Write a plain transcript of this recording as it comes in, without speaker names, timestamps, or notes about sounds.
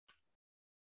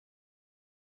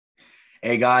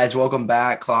Hey guys, welcome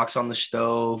back. Clocks on the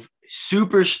stove.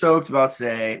 Super stoked about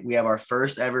today. We have our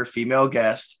first ever female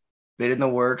guest. Been in the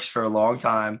works for a long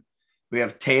time. We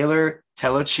have Taylor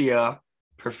Telechia,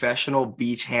 professional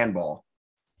beach handball.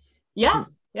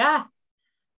 Yes. Yeah.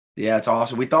 Yeah, it's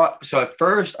awesome. We thought so at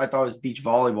first I thought it was beach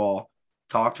volleyball.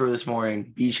 Talked to her this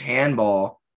morning. Beach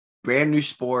handball, brand new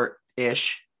sport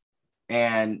ish.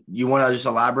 And you want to just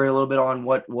elaborate a little bit on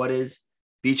what is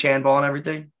beach handball and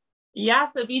everything? Yeah.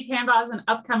 So beach handball is an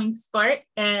upcoming sport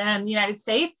in the United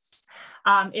States.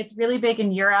 It's really big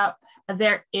in Europe.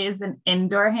 There is an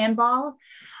indoor handball.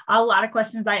 A lot of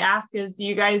questions I ask is, do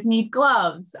you guys need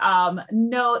gloves?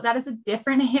 No, that is a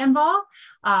different handball.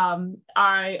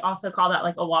 I also call that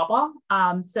like a wall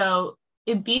ball. So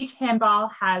beach handball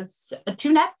has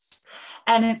two nets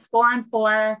and it's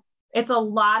 4-on-4. It's a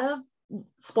lot of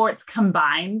sports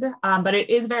combined, but it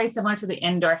is very similar to the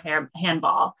indoor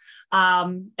handball,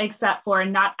 except for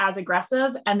not as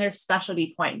aggressive. And there's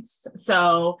specialty points.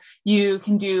 So you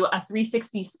can do a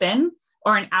 360 spin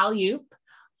or an alley-oop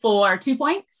for 2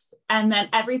 points. And then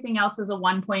everything else is a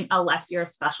 1 point unless you're a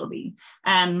specialty.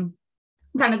 And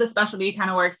kind of the specialty kind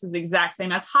of works is the exact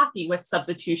same as hockey with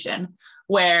substitution,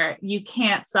 where you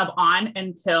can't sub on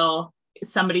until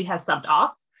somebody has subbed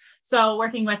off. So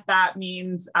working with that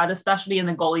means the specialty and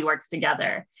the goalie works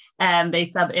together and they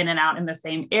sub in and out in the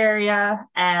same area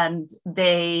and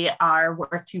they are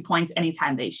worth 2 points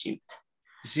anytime they shoot.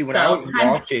 See, when I So was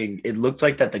watching, it looked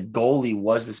like that the goalie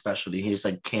was the specialty. He just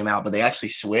like came out, but they actually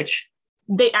switch.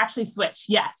 they actually switch.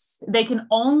 Yes. They can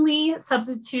only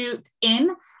substitute in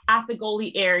at the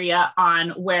goalie area on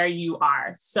where you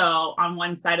are. So on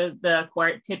one side of the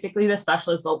court, typically the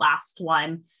specialist is the last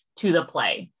one to the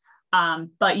play.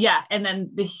 But yeah, and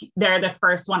then they're the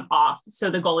first one off, so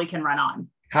the goalie can run on.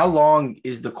 How long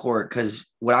is the court? Because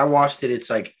when I watched it, it's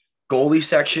like goalie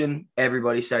section,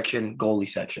 everybody section, goalie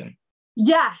section.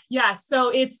 Yeah. So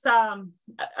it's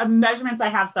measurements I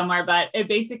have somewhere, but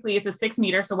it's a 6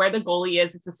 meter. So where the goalie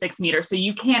is, it's a 6 meter. So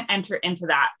you can't enter into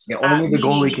that. Yeah, only the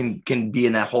goalie can be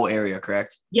in that whole area,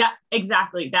 correct? Yeah,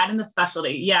 exactly. That in the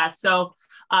specialty. Yeah. So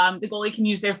the goalie can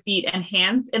use their feet and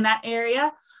hands in that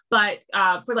area. But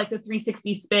for like the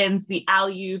 360 spins, the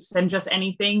alley-oops, and just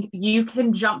anything, you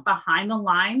can jump behind the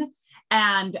line.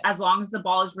 And as long as the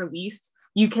ball is released,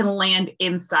 you can land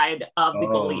inside of the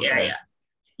goalie area.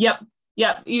 Yep.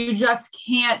 You just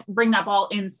can't bring that ball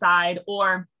inside,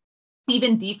 or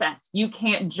even defense. You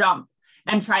can't jump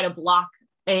and try to block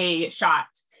a shot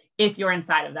if you're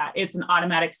inside of that. It's an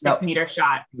automatic 6 meter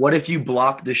shot. What if you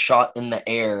block the shot in the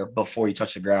air before you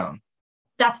touch the ground?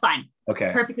 That's fine. Okay.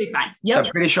 Perfectly fine. Yep. So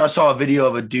I'm pretty sure I saw a video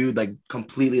of a dude like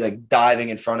completely like diving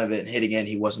in front of it and hitting it.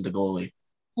 He wasn't the goalie.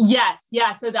 Yes.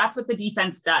 Yeah. So that's what the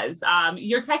defense does.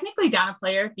 You're technically down a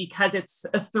player because it's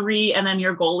a 3 and then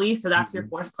your goalie. So that's your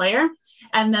fourth player.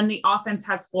 And then the offense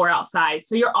has 4 outside.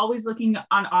 So you're always looking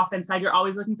on offense side. You're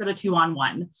always looking for the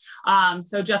 2-on-1.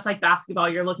 So just like basketball,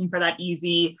 you're looking for that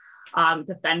easy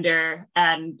defender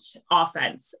and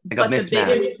offense. Like but a mismatch. The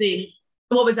biggest thing,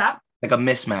 what was that? Like a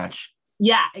mismatch.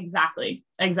 Yeah, exactly.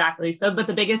 So, but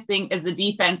the biggest thing is the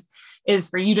defense is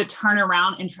for you to turn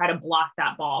around and try to block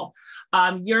that ball.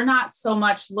 You're not so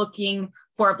much looking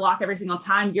for a block every single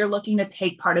time. You're looking to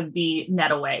take part of the net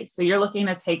away. So you're looking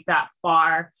to take that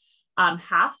far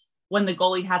half when the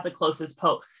goalie has the closest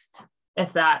post,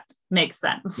 if that makes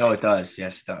sense. No, it does.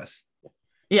 Yes, it does.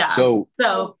 Yeah. So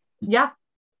yeah.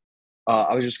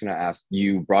 I was just going to ask,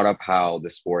 you brought up how the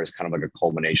sport is kind of like a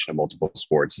culmination of multiple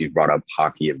sports. You brought up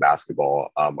hockey and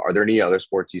basketball. Are there any other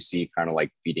sports you see kind of like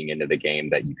feeding into the game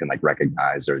that you can like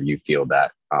recognize or you feel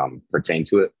that pertain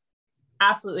to it?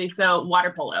 Absolutely. So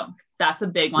water polo, that's a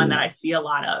big one that I see a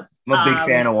lot of. I'm a big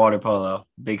fan of water polo.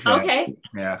 Big fan. Okay.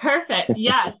 Yeah. Perfect.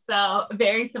 Yeah. So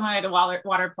very similar to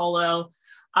water polo.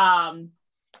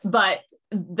 But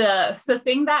the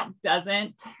thing that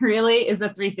doesn't really is a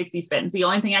 360 spins. The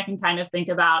only thing I can kind of think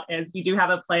about is we do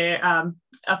have a player.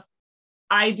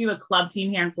 I do a club team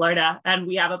here in Florida, and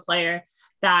we have a player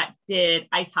that did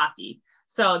ice hockey.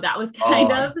 So that was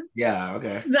kind of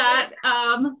that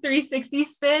 360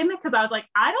 spin, because I was like,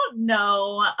 I don't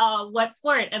know what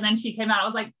sport. And then she came out. I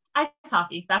was like, ice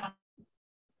hockey.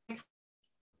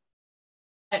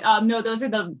 No, those are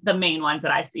the main ones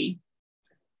that I see.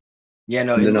 Yeah,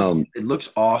 no, it looks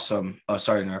awesome. Oh,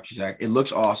 sorry to interrupt you, Zach. It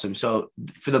looks awesome. So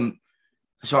I'm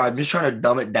just trying to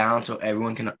dumb it down so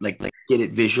everyone can like get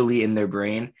it visually in their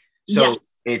brain. So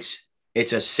yes.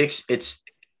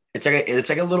 It's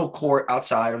like a little court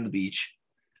outside on the beach,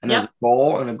 and there's a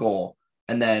goal and a goal,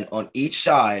 and then on each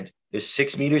side there's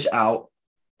 6 meters out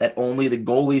that only the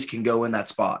goalies can go in that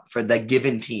spot for that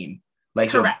given team. Like,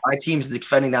 so if Correct. my team's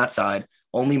defending that side,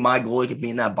 only my goalie could be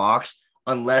in that box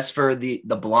unless for the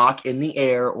block in the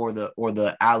air or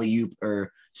the alley-oop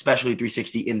or especially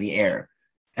 360 in the air.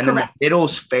 And then Correct. the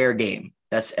middle's fair game.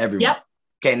 That's everyone. Yep.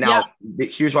 Okay, now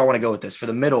Yep. Here's where I want to go with this. For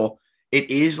the middle, it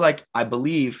is like, I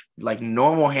believe, like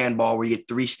normal handball where you get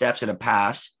 3 steps and a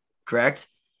pass, correct?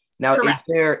 Now, Correct.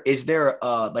 is there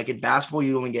like in basketball,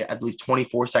 you only get, I believe,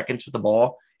 24 seconds with the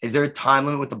ball. Is there a time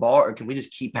limit with the ball, or can we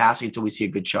just keep passing until we see a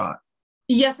good shot?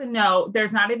 Yes and no.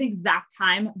 There's not an exact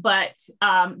time, but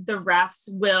the refs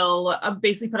will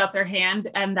basically put up their hand,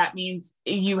 and that means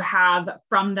you have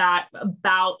from that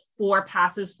about 4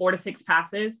 to 6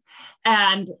 passes,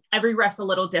 and every ref's a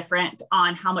little different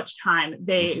on how much time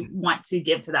they want to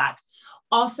give to that.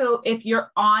 Also, if you're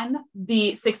on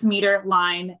the 6-meter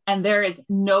line and there is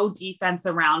no defense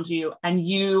around you and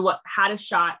you had a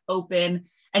shot open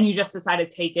and you just decided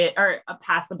to take it or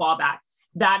pass the ball back,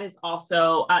 that is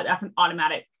also, that's an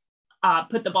automatic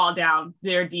put the ball down,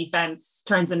 their defense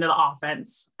turns into the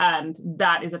offense, and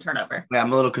that is a turnover. Yeah,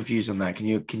 I'm a little confused on that. Can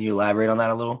you elaborate on that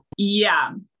a little?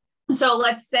 Yeah. So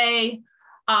let's say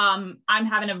I'm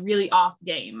having a really off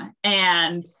game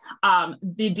and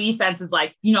the defense is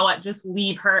like, you know what, just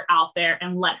leave her out there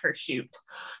and let her shoot.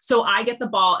 So I get the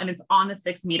ball and it's on the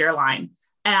 6-meter line.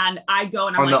 And I go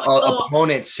and I'm on like, the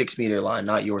opponent's 6-meter line,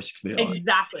 not your 6-meter line.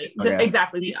 Exactly. Okay.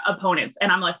 Exactly. The opponents.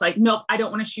 And I'm just like, nope, I don't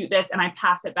want to shoot this. And I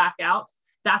pass it back out.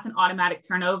 That's an automatic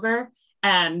turnover.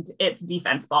 And it's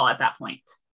defense ball at that point.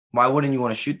 Why wouldn't you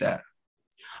want to shoot that?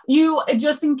 You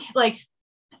just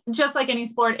like any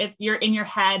sport, if you're in your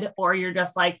head or you're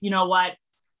just like, you know what,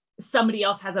 somebody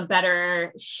else has a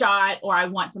better shot or I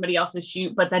want somebody else to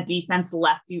shoot, but the defense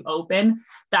left you open,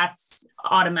 that's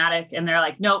automatic. And they're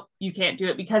like, nope, you can't do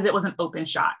it because it was an open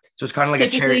shot. So it's kind of like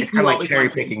cherry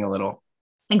picking a little.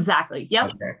 Exactly. Yep.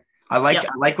 Okay. I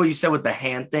like what you said with the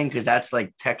hand thing, because that's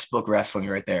like textbook wrestling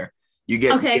right there. You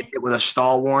get it with a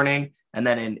stall warning, and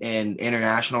then in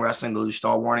international wrestling, they'll do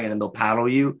stall warning and then they'll paddle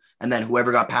you. And then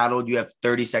whoever got paddled, you have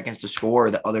 30 seconds to score,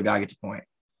 or the other guy gets a point.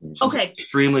 So okay. It's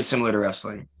extremely similar to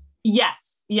wrestling.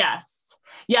 Yes. Yeah.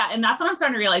 And that's what I'm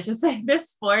starting to realize. Just like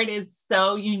this sport is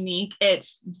so unique.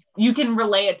 You can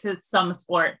relate it to some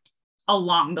sport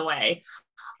along the way.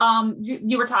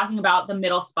 You were talking about the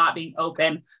middle spot being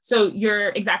open. So you're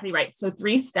exactly right. So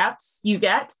 3 steps you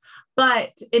get,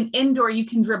 but in indoor, you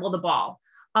can dribble the ball.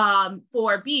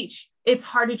 For beach, it's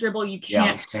hard to dribble. You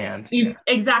can't sand.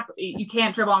 Exactly. You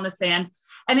can't dribble on the sand.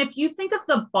 And if you think of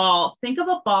a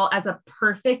ball as a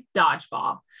perfect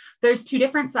dodgeball. There's 2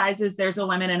 different sizes. There's a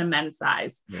women and a men's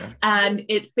size, and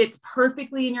it fits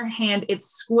perfectly in your hand.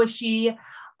 It's squishy.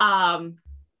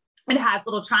 It has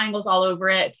little triangles all over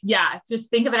it. Yeah. Just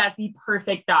think of it as the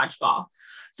perfect dodgeball.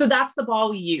 So that's the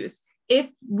ball we use. If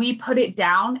we put it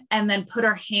down and then put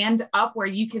our hand up where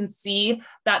you can see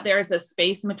that there's a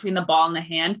space in between the ball and the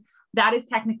hand, that is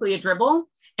technically a dribble,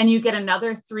 and you get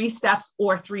another 3 steps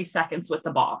or 3 seconds with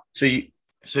the ball.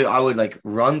 So I would like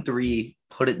run 3,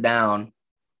 put it down,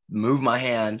 move my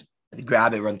hand,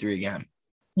 grab it, run 3 again.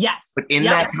 Yes. But in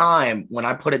that time, when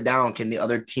I put it down, can the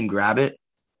other team grab it?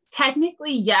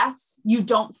 Technically, yes. You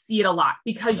don't see it a lot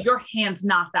because your hand's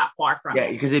not that far from it.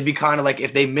 Yeah, because it'd be kind of like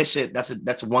if they miss it,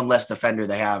 that's one less defender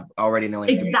they have already in the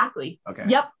lane. Exactly. Okay.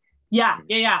 Yep.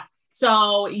 Yeah.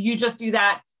 So you just do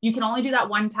that. You can only do that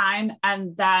one time,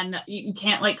 and then you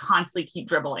can't like constantly keep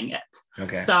dribbling it.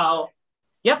 Okay. So,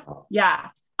 yep. Yeah.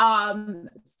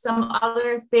 Some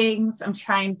other things, I'm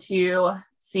trying to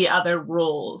see other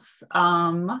rules.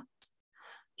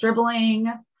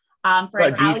 Dribbling. For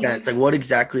defense, like what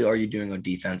exactly are you doing on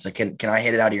defense? Like, can I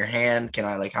hit it out of your hand? Can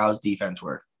I how's defense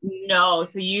work? No,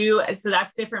 so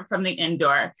that's different from the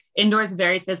indoor. Indoor is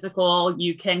very physical.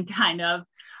 You can kind of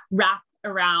wrap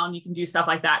around. You can do stuff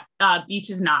like that. Beach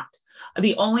is not.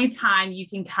 The only time you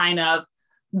can kind of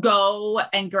go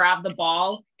and grab the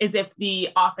ball is if the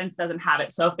offense doesn't have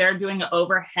it. So if they're doing an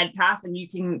overhead pass and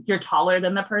you're taller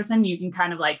than the person, you can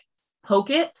kind of like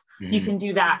poke it. You can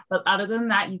do that. But other than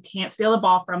that, you can't steal the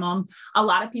ball from them. A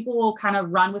lot of people will kind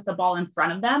of run with the ball in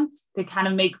front of them to kind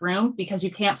of make room because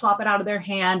you can't swap it out of their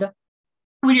hand.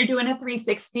 When you're doing a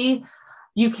 360,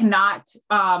 you cannot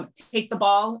take the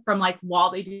ball from like while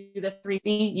they do the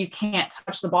 360, you can't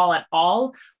touch the ball at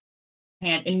all.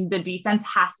 And the defense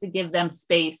has to give them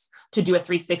space to do a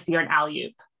 360 or an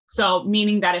alley-oop. So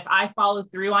meaning that if I follow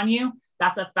through on you,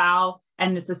 that's a foul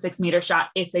and it's a 6-meter shot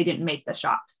if they didn't make the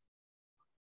shot.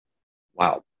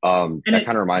 Wow. That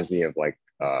kind of reminds me of like,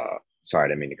 sorry, I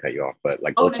didn't mean to cut you off, but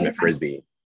like ultimate frisbee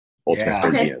in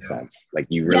a sense. Like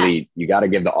you got to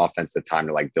give the offense the time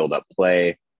to like build up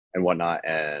play and whatnot.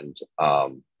 And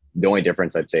the only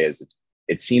difference I'd say is it's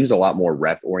it seems a lot more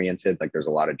ref oriented. Like there's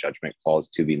a lot of judgment calls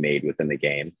to be made within the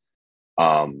game.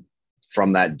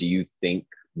 From that, do you think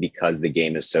because the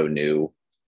game is so new,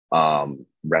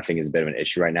 reffing is a bit of an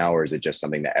issue right now, or is it just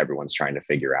something that everyone's trying to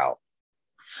figure out?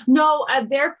 No,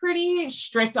 they're pretty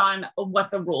strict on what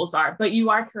the rules are, but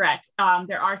you are correct.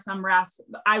 There are some refs.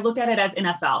 I look at it as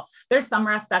NFL. There's some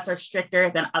refs that are stricter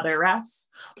than other refs,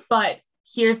 but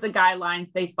here's the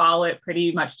guidelines. They follow it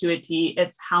pretty much to a T.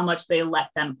 It's how much they let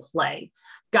them play.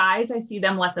 Guys, I see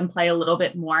them let them play a little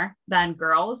bit more than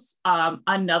girls.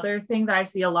 Another thing that I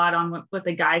see a lot on with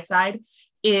the guy side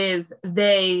is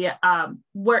they,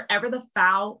 wherever the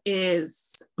foul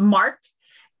is marked,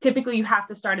 typically you have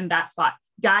to start in that spot.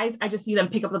 Guys, I just see them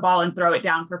pick up the ball and throw it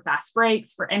down for fast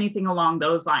breaks, for anything along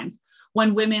those lines.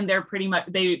 When women, they're pretty much,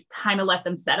 they kind of let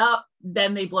them set up,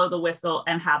 then they blow the whistle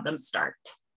and have them start.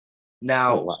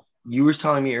 Now, you were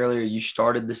telling me earlier you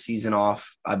started the season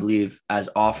off, I believe, as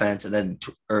offense and then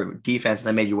or defense, and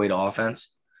then made your way to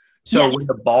offense. So Yes. when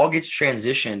the ball gets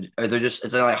transitioned, are they just,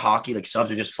 it's like hockey, like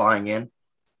subs are just flying in?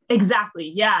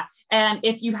 Exactly. Yeah. And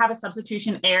if you have a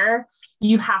substitution error,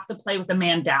 you have to play with a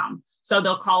man down. So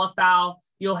they'll call a foul.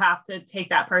 You'll have to take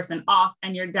that person off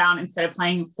and you're down. Instead of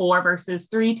playing 4 versus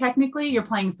 3, technically you're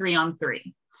playing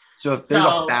 3-on-3. So if there's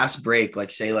a fast break, like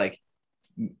say like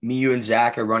me, you and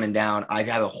Zach are running down, I'd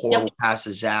have a horrible pass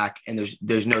to Zach and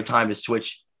there's no time to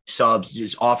switch subs.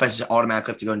 Just offense is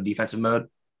automatically have to go into defensive mode.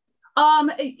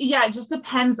 Yeah, it just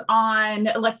depends on,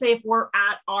 let's say if we're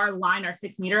at our line, our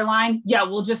 6-meter line, yeah,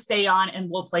 we'll just stay on and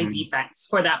we'll play defense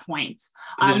for that point.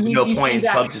 There's no point in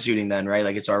substituting then, right?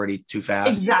 Like it's already too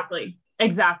fast.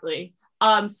 Exactly.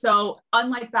 So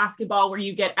unlike basketball where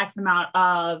you get X amount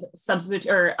of substitution,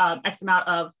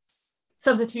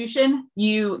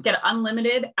 you get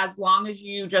unlimited as long as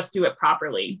you just do it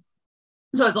properly.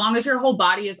 So as long as your whole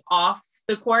body is off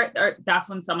the court, that's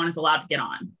when someone is allowed to get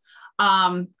on.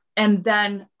 And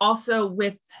then also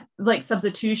with like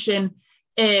substitution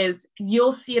is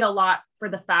you'll see it a lot for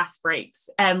the fast breaks.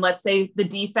 And let's say the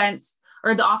defense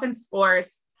or the offense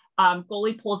scores,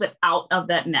 goalie pulls it out of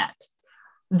that net.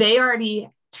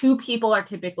 2 people are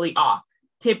typically off.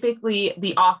 Typically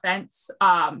the offense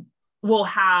will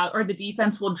have, or the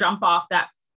defense will jump off that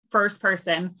first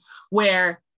person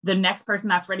where the next person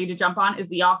that's ready to jump on is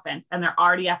the offense. And they're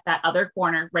already at that other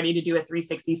corner, ready to do a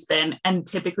 360 spin. And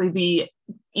typically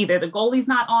either the goalie's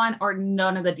not on or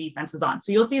none of the defense is on.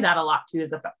 So you'll see that a lot too,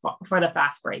 for the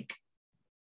fast break.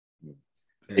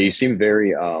 You seem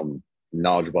very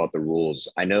knowledgeable about the rules.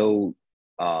 I know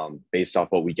based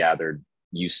off what we gathered,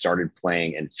 you started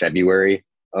playing in February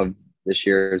of this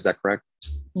year. Is that correct?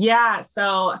 Yeah.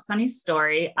 So funny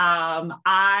story.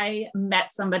 I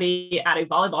met somebody at a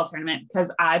volleyball tournament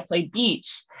because I played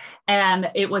beach and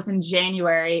it was in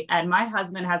January. And my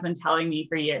husband has been telling me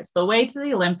for years, the way to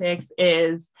the Olympics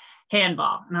is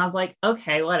handball. And I was like,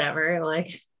 okay, whatever.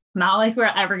 Like, not like we're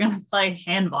ever going to play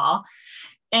handball.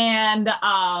 And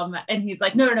he's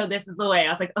like, no, this is the way. I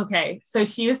was like, okay. So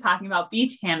she was talking about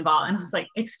beach handball. And I was like,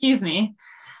 excuse me,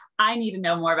 I need to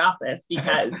know more about this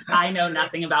because I know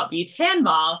nothing about beach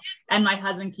handball. And my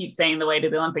husband keeps saying the way to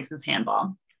the Olympics is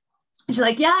handball. And she's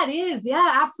like, yeah, it is.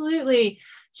 Yeah, absolutely.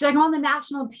 She's like, I'm on the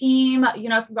national team. You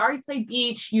know, if you've already played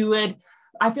beach,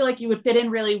 I feel like you would fit in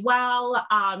really well.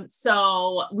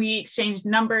 So we exchanged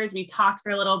numbers. We talked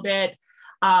for a little bit.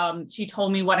 She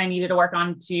told me what I needed to work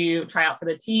on to try out for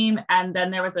the team. And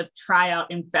then there was a tryout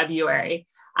in February.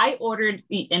 I ordered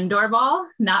the indoor ball,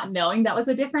 not knowing that was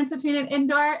a difference between an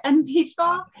indoor and beach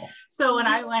ball. So when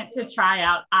I went to try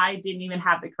out, I didn't even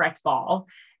have the correct ball.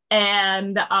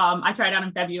 And I tried out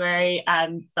in February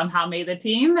and somehow made the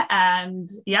team. And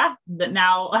yeah,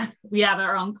 now we have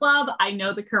our own club. I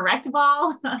know the correct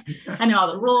ball. I know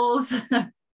all the rules.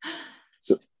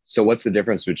 So what's the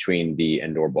difference between the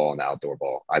indoor ball and the outdoor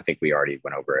ball? I think we already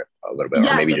went over it a little bit.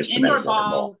 Yeah, or maybe so just the indoor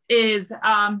ball is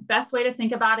best way to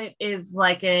think about it is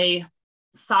like a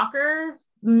soccer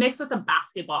mixed with a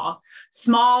basketball.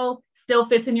 Small, still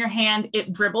fits in your hand.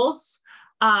 It dribbles,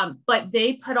 but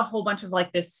they put a whole bunch of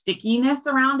like this stickiness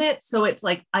around it, so it's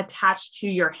like attached to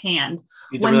your hand.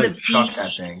 When really chuck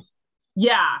that thing.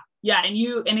 Yeah,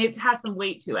 and it has some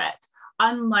weight to it.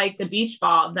 Unlike the beach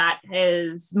ball that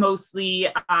is mostly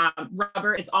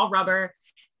rubber, it's all rubber.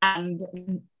 And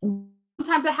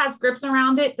sometimes it has grips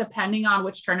around it, depending on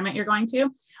which tournament you're going to.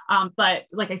 But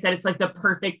like I said, it's like the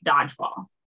perfect dodgeball.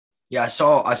 Yeah, I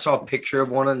saw a picture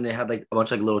of one and they had like a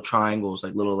bunch of like little triangles,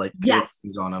 like little like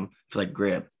things on them for like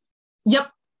grip. Yep.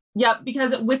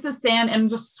 Because with the sand and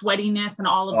just sweatiness and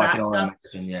all of that stuff,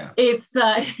 imagine, it's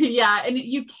and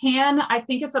you can, I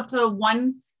think it's up to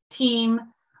one team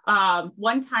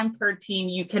one time per team,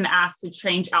 you can ask to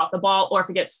change out the ball, or if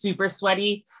it gets super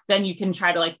sweaty, then you can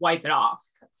try to like wipe it off.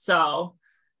 So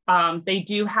they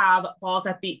do have balls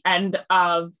at the end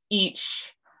of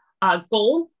each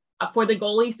goal for the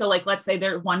goalie. So like, let's say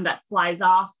there's one that flies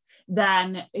off,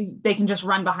 then they can just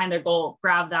run behind their goal,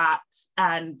 grab that,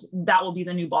 and that will be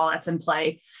the new ball that's in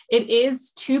play. It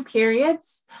is 2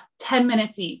 periods, 10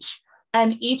 minutes each,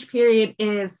 and each period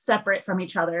is separate from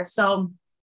each other. So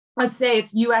let's say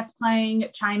it's US playing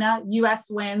China, US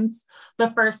wins the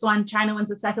first one, China wins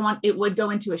the second one, it would go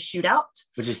into a shootout.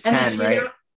 Which is 10, right?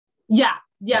 Yeah,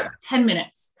 10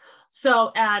 minutes.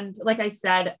 So, and like I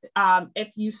said,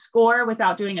 if you score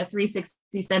without doing a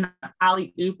 360 spin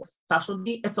alley-oop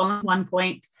specialty, it's only 1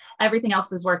 point. Everything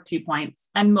else is worth 2 points.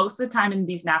 And most of the time in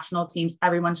these national teams,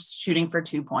 everyone's shooting for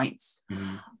 2 points.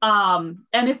 And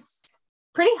it's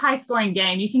pretty high scoring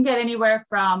game. You can get anywhere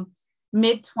from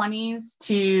mid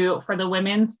 20s for the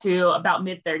women's to about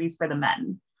mid 30s for the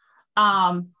men.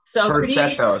 So per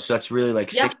set though, so that's really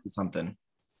like 60 something.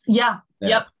 Yeah.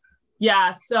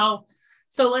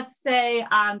 So let's say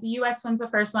the US wins the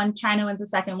first one, China wins the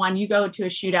second one, you go to a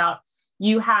shootout.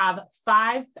 You have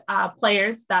 5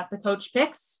 players that the coach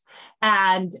picks,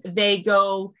 and they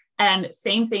go, and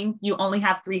same thing, you only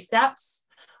have 3 steps.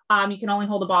 You can only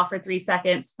hold the ball for 3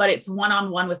 seconds, but it's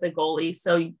 1-on-1 with the goalie.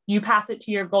 So you pass it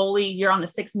to your goalie, you're on the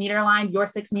 6 meter line, your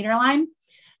 6 meter line,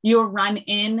 you'll run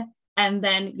in, and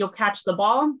then you'll catch the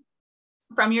ball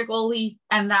from your goalie.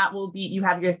 And that will be, you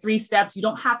have your 3 steps. You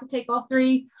don't have to take all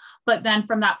 3, but then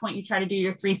from that point, you try to do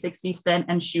your 360 spin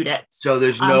and shoot it. So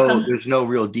there's no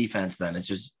real defense then. It's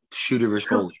just shooter versus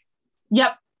goalie.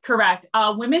 Yep. Correct.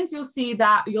 Women's, you'll see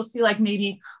like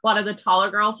maybe a lot of the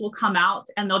taller girls will come out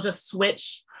and they'll just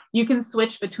switch. You can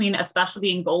switch between a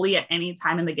specialty and goalie at any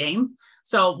time in the game.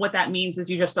 So what that means is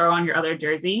you just throw on your other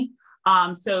jersey.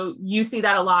 So you see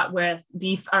that a lot with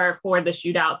for the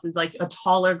shootouts, is like a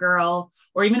taller girl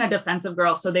or even a defensive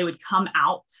girl. So they would come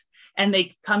out and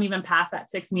they come even past that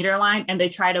 6 meter line and they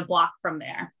try to block from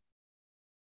there.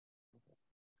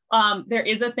 There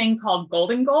is a thing called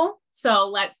golden goal. So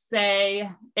let's say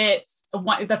it's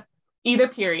either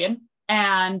period,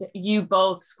 and you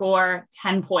both score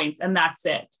 10 points and that's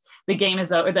it. The game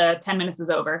is over, the 10 minutes is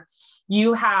over.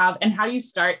 And how you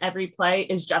start every play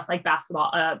is just like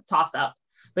basketball, toss up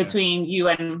between you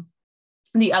and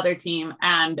the other team.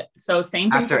 And so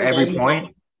same thing. After every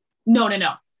point? No,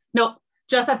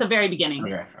 just at the very beginning.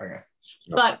 Okay.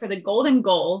 But for the golden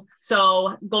goal,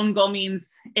 so golden goal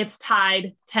means it's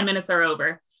tied, 10 minutes are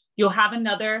over. You'll have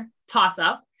another toss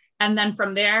up. And then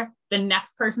from there, the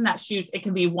next person that shoots, it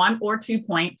can be 1 or 2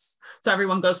 points. So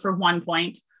everyone goes for 1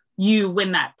 point. You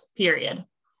win that period.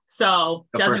 So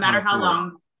it doesn't matter how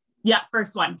long. Yeah,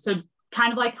 first one. So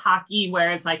kind of like hockey,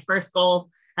 where it's like first goal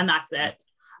and that's it.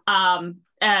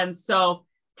 And so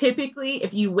typically,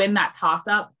 if you win that toss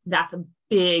up, that's a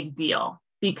big deal,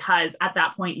 because at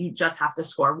that point, you just have to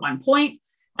score 1 point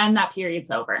and that period's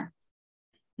over.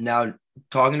 Now,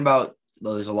 talking about,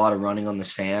 there's a lot of running on the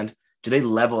sand. Do they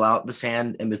level out the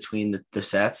sand in between the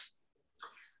sets?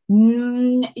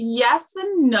 Yes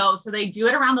and no. So they do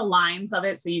it around the lines of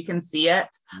it so you can see it,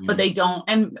 but they don't.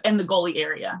 And the goalie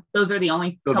area, those are the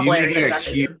only couple areas. If you make like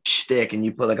a huge stick and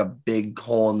you put like a big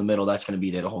hole in the middle, that's going to be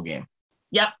there the whole game.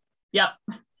 Yep.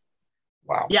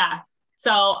 Wow. Yeah.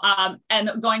 So,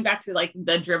 and going back to like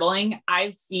the dribbling,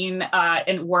 I've seen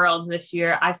in Worlds this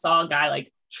year, I saw a guy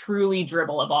like truly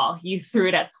dribble a ball. He threw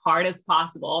it as hard as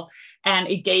possible and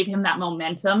it gave him that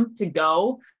momentum to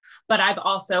go. But I've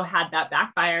also had that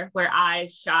backfire where I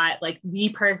shot like the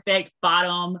perfect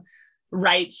bottom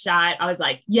right shot. I was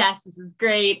like, yes, this is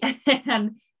great.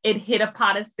 And it hit a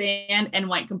pot of sand and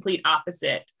went complete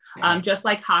opposite. Just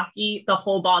like hockey, the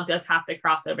whole ball does have to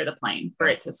cross over the plane for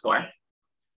it to score.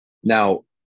 Now,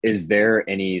 is there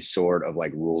any sort of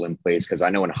like rule in place? Because I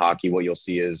know in hockey, what you'll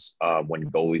see is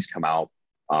when goalies come out,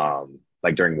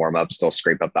 like during warmups, they'll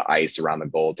scrape up the ice around the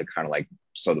goal to kind of like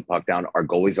slow the puck down. Are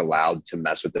goalies allowed to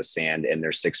mess with the sand in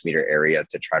their 6 meter area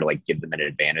to try to like give them an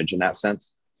advantage in that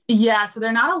sense? Yeah, so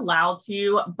they're not allowed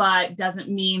to, but doesn't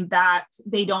mean that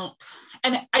they don't.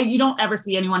 And you don't ever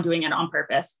see anyone doing it on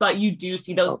purpose, but you do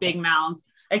see those big mounds,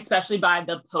 especially by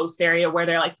the post area where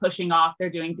they're like pushing off,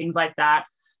 they're doing things like that.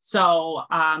 So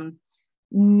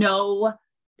no,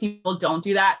 people don't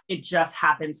do that. It just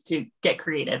happens to get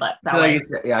created that way.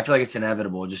 I feel like it's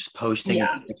inevitable. Just posting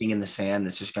and sticking in the sand,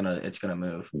 it's gonna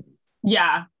move.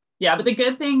 Yeah. But the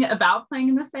good thing about playing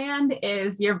in the sand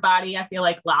is your body, I feel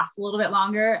like, lasts a little bit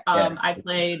longer. I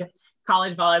played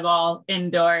college volleyball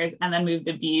indoors and then moved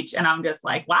to beach. And I'm just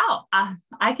like, wow,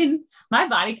 my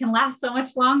body can last so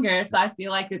much longer. So I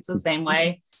feel like it's the same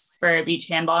way for beach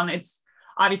handball. And it's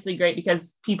obviously great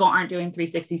because people aren't doing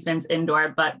 360 spins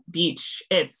indoor, but beach,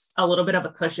 it's a little bit of a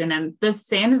cushion. And the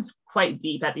sand is quite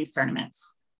deep at these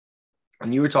tournaments.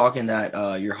 And you were talking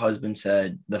that your husband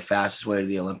said the fastest way to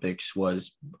the Olympics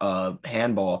was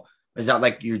handball. Is that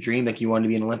like your dream? Like you wanted to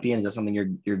be an Olympian? Is that something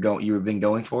you've been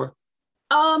going for?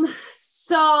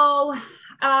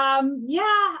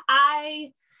 Yeah,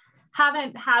 I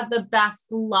haven't had the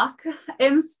best luck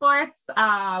in sports.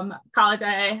 College,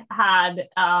 I had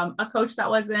a coach that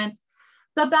wasn't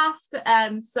the best.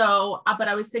 And so, but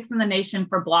I was sixth in the nation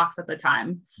for blocks at the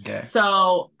time. Okay.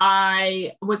 So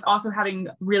I was also having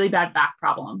really bad back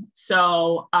problem.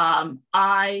 So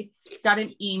I got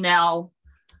an email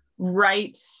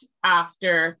right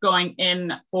after going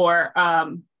in for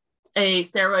a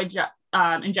steroid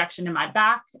injection in my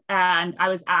back. And I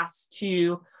was asked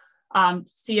to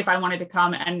see if I wanted to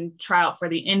come and try out for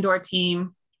the indoor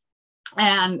team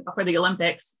and for the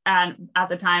Olympics. And at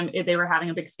the time, they were having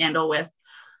a big scandal with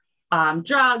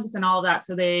drugs and all of that.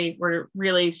 So they were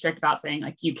really strict about saying,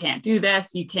 like, you can't do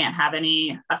this, you can't have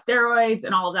any steroids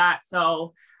and all of that.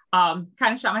 So kind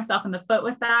of shot myself in the foot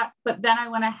with that. But then I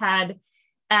went ahead,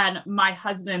 and my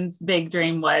husband's big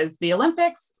dream was the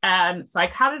Olympics. And so I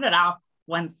cut it off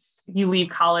once you leave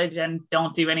college and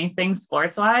don't do anything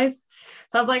sports wise.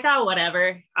 So I was like, oh,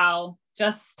 whatever, I'll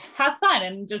just have fun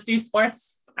and just do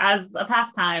sports as a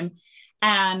pastime.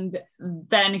 And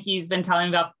then he's been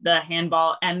telling me about the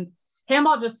handball, and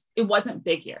handball it wasn't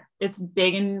big here. It's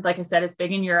big in, like I said, it's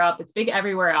big in Europe. It's big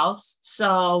everywhere else.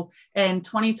 So in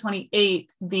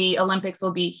 2028, the Olympics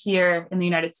will be here in the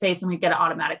United States, and we get an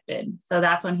automatic bid. So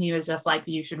that's when he was just like,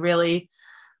 you should really,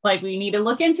 like, we need to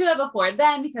look into it before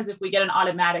then, because if we get an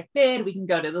automatic bid, we can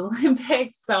go to the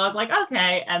Olympics. So I was like,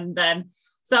 okay. And then,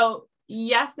 so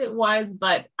yes, it was,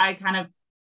 but I kind of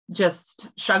just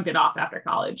shrugged it off after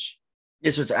college. Yeah,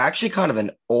 so it's actually kind of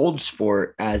an old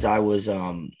sport. As I was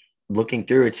looking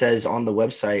through, it says on the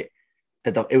website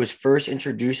that it was first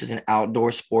introduced as an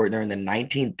outdoor sport during the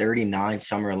 1939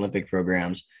 Summer Olympic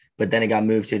programs, but then it got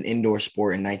moved to an indoor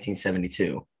sport in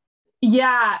 1972.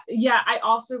 Yeah, I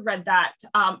also read that.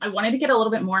 I wanted to get a little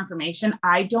bit more information.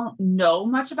 I don't know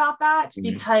much about that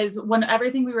because when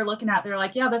everything we were looking at, they're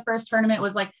like, yeah, the first tournament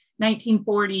was like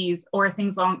 1940s or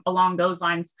things along those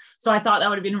lines. So I thought that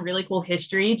would have been a really cool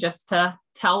history just to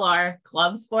tell our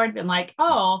club sport and like,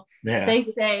 oh, yeah. They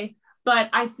say. But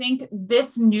I think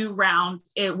this new round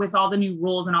with all the new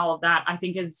rules and all of that, I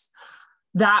think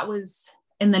that was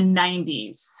in the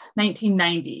 1990s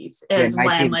is when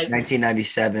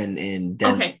 1997 in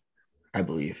Denver, okay. I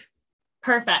believe.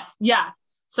 Perfect. Yeah.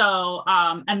 So,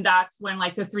 and that's when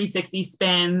like the 360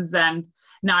 spins and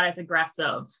not as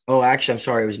aggressive. Oh, actually, I'm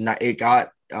sorry. It got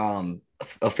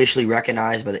officially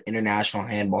recognized by the International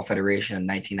Handball Federation in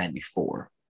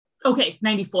 1994. Okay.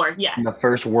 94. Yes. And the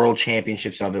first world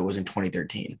championships of it was in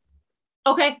 2013.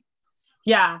 Okay.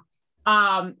 Yeah.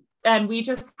 And we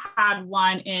just had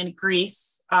one in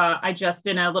Greece. I just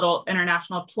did a little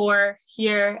international tour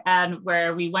here, and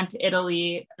where we went to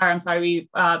Italy, we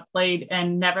played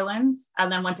in Netherlands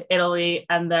and then went to Italy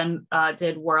and then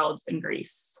did Worlds in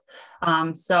Greece.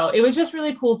 So it was just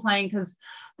really cool playing because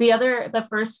the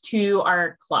first two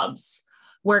are clubs,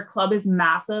 where club is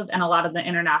massive and a lot of the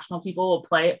international people will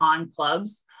play on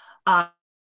clubs. I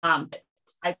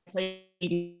played,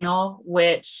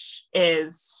 which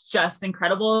is just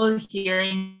incredible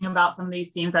hearing about some of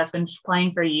these teams that's been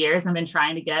playing for years and been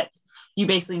trying to get, you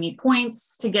basically need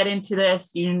points to get into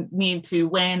this. You need to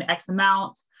win X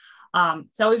amount.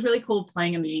 So it was really cool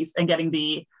playing in these and getting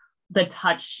the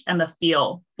touch and the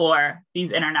feel for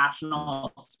these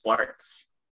international sports.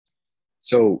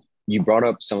 So you brought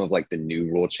up some of like the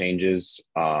new rule changes.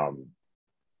 I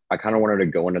kind of wanted to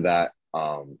go into that.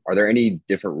 Are there any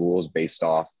different rules based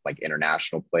off like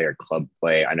international play or club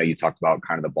play? I know you talked about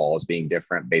kind of the balls being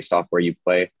different based off where you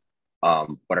play,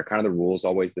 but are kind of the rules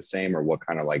always the same, or what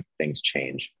kind of like things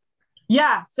change?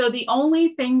 Yeah. So the only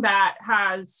thing that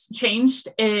has changed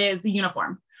is the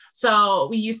uniform. So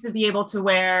we used to be able to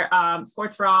wear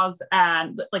sports bras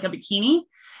and like a bikini.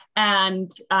 And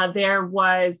there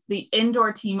was the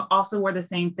indoor team also wore the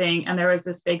same thing. And there was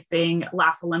this big thing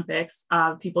last Olympics.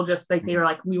 People just like, they were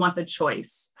like, we want the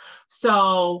choice.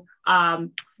 So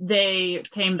they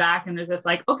came back and there's just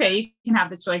like, okay, you can have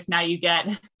the choice. Now you get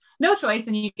no choice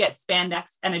and you get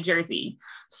spandex and a jersey.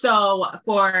 So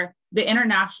for the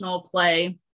international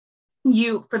play,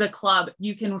 for the club,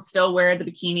 you can still wear the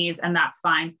bikinis and that's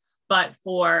fine. But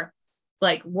for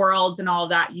like worlds and all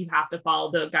of that, you have to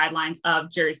follow the guidelines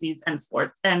of jerseys and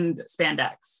sports and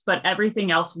spandex, but everything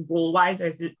else rule wise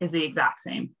is the exact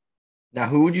same. Now,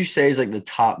 who would you say is like the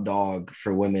top dog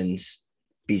for women's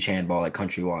beach handball, like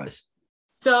country wise?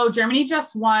 So Germany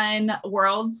just won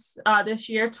worlds this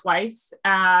year twice.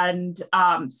 And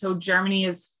so Germany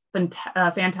is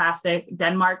fantastic.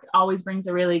 Denmark always brings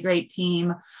a really great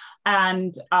team.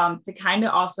 And to kind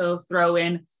of also throw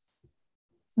in,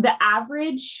 the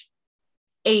average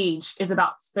age is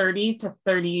about 30 to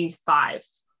 35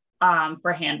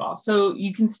 for handball. So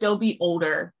you can still be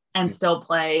older and still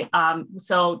play.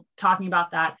 So talking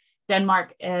about that,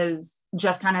 Denmark is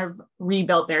just kind of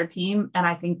rebuilt their team. And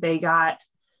I think they got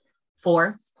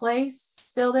 4th place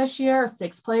still this year, or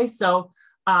 6th place. So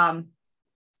the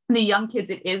young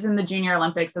kids, it is in the Junior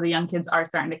Olympics. So the young kids are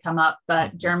starting to come up,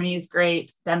 but Germany is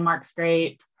great. Denmark's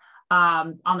great.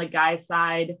 On the guys'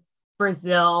 side,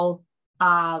 Brazil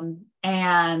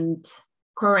and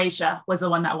Croatia was the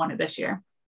one that won it this year.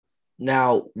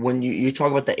 Now, when you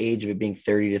talk about the age of it being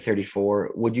 30 to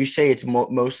 34, would you say it's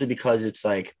mostly because it's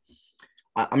like,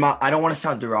 I don't want to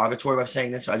sound derogatory by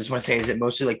saying this. I just want to say, is it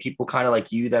mostly like people kind of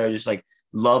like you that are just like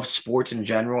love sports in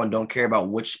general and don't care about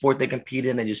which sport they compete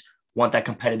in? They just want that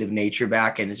competitive nature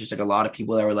back. And it's just like a lot of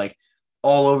people that were like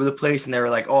all over the place and they were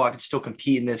like, oh, I could still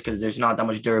compete in this because there's not that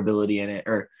much durability in it,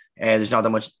 and there's not that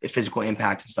much physical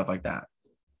impact and stuff like that.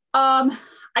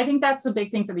 I think that's a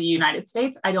big thing for the United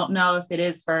States. I don't know if it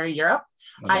is for Europe.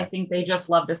 Okay. I think they just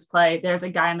love this play. There's a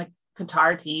guy in the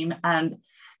Qatar team and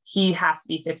he has to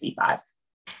be 55.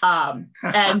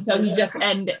 And so he just,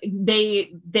 and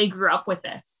they grew up with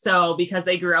this. So because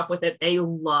they grew up with it, they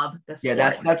love this. Yeah,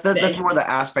 that's more the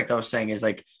aspect I was saying is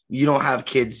like, you don't have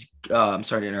kids. I'm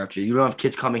sorry to interrupt you. You don't have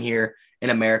kids coming here in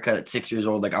America at 6 years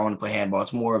old. Like, I want to play handball.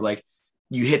 It's more of like,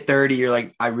 you hit 30, you're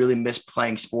like, I really miss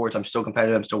playing sports. I'm still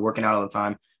competitive. I'm still working out all the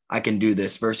time. I can do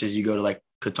this versus you go to like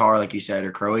Qatar, like you said,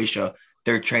 or Croatia.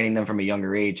 They're training them from a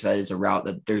younger age. That is a route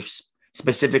that they're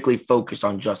specifically focused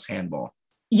on just handball.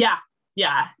 Yeah.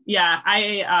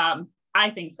 I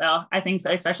think so.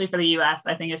 Especially for the US.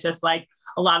 I think it's just like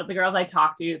a lot of the girls I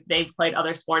talk to, they've played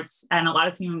other sports, and a lot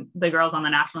of the girls on the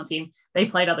national team, they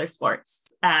played other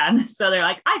sports. And so they're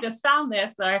like, I just found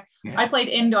this, or I played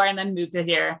indoor and then moved to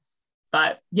here.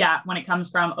 But yeah, when it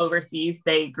comes from overseas,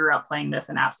 they grew up playing this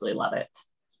and absolutely love it.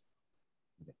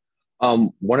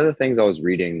 One of the things I was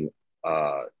reading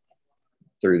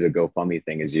through the GoFundMe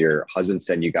thing is your husband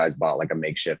said you guys bought like a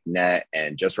makeshift net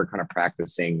and just were kind of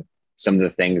practicing some of the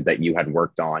things that you had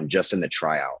worked on just in the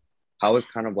tryout. How is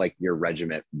kind of like your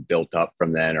regiment built up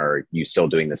from then? Or are you still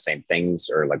doing the same things,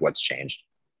 or like what's changed?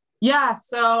 Yeah.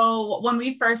 So when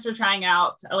we first were trying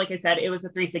out, like I said, it was a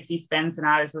 360 spin. So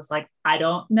now I was just like, I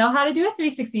don't know how to do a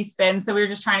 360 spin. So we were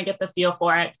just trying to get the feel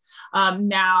for it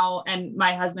now. And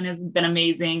my husband has been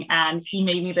amazing. And he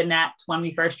made me the net when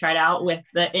we first tried out with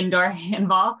the indoor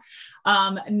handball.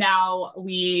 Now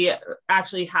we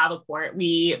actually have a court.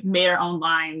 We made our own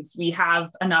lines. We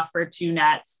have enough for 2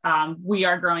 nets. We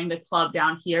are growing the club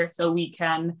down here so we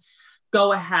can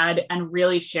go ahead and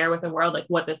really share with the world like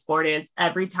what the sport is.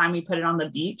 Every time we put it on the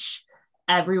beach,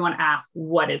 everyone asks,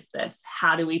 what is this?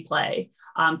 How do we play?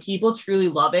 People truly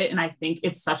love it. And I think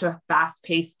it's such a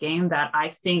fast-paced game that I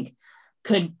think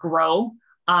could grow.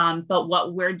 But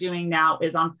what we're doing now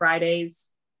is on Fridays,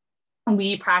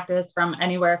 we practice from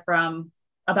anywhere from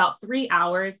about 3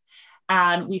 hours.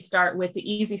 And we start with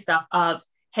the easy stuff of,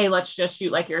 hey, let's just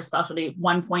shoot like your specialty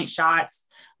 1-point shots.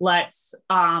 Let's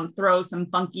throw some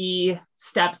funky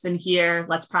steps in here.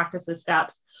 Let's practice the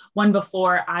steps. One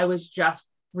before, I was just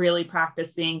really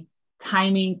practicing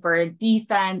timing for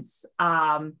defense.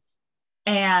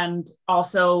 And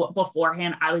also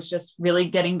beforehand, I was just really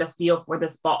getting the feel for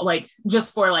this ball, like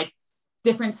just for like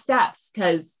different steps,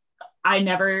 because I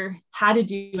never had to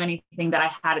do anything that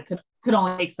I had could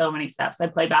only take so many steps. I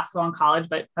played basketball in college,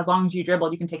 but as long as you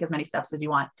dribble, you can take as many steps as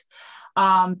you want.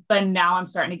 But now I'm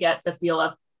starting to get the feel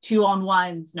of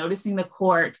 2-on-1s, noticing the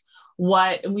court,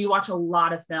 we watch a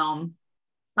lot of film.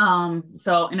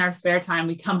 So in our spare time,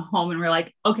 we come home and we're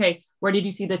like, okay, where did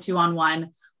you see the 2-on-1?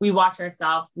 We watch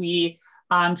ourselves. We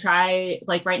try,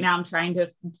 like right now, I'm trying to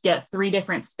get 3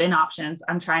 different spin options.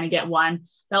 I'm trying to get one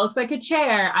that looks like a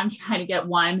chair. I'm trying to get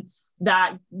one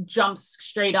that jumps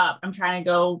straight up. I'm trying to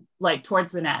go like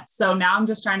towards the net. So now I'm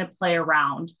just trying to play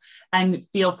around and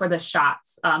feel for the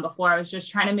shots. Before I was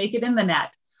just trying to make it in the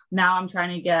net. Now I'm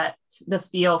trying to get the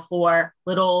feel for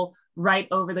little right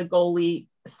over the goalie,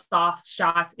 soft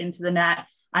shots into the net.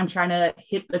 I'm trying to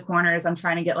hit the corners. I'm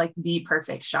trying to get like the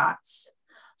perfect shots.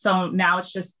 So now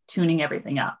it's just tuning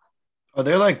everything up. Are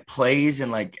there like plays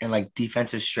and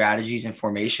defensive strategies and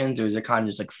formations, or is it kind of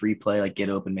just like free play, like get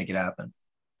open, make it happen?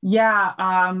 Yeah,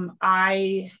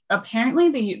 I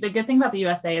apparently the good thing about the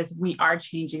USA is we are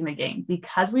changing the game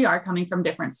because we are coming from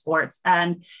different sports,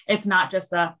 and it's not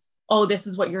just oh, this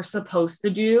is what you're supposed to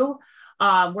do.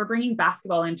 We're bringing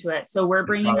basketball into it, so we're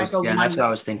bringing like a That's one. what I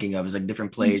was thinking of, is like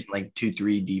different plays, like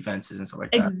 2-3 defenses and stuff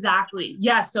like that. Exactly.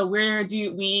 Yeah. So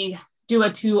we do a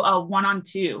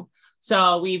 1-on-2.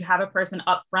 So we have a person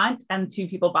up front and two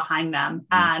people behind them,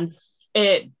 and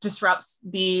it disrupts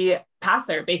the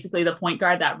passer, basically the point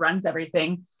guard that runs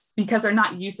everything, because they're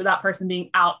not used to that person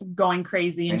being out going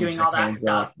crazy and doing all that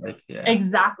stuff.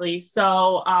 Exactly.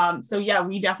 So yeah,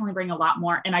 we definitely bring a lot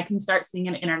more, and I can start seeing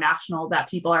an international that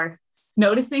people are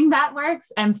noticing that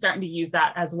works and starting to use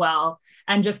that as well,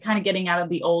 and just kind of getting out of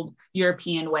the old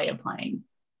European way of playing.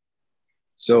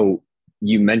 So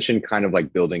you mentioned kind of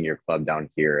like building your club down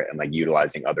here and like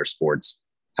utilizing other sports.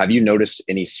 Have you noticed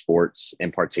any sports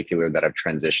in particular that have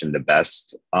transitioned the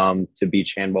best to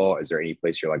beach handball? Is there any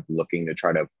place you're like looking to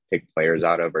try to pick players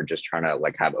out of, or just trying to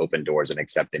like have open doors and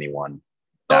accept anyone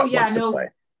that wants to play?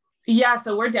 Yeah,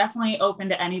 so we're definitely open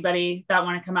to anybody that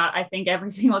want to come out. I think every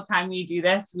single time we do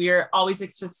this, we're always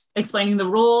just explaining the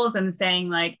rules and saying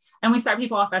like, and we start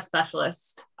people off as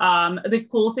specialists. The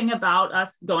cool thing about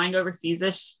us going overseas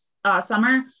this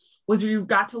summer was we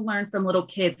got to learn from little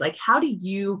kids, like, how do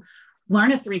you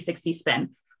learn a 360 spin?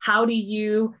 How do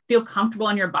you feel comfortable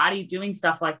in your body doing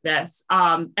stuff like this?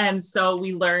 And so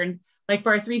we learned, like,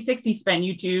 for a 360 spin,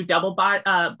 you do double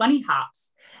bunny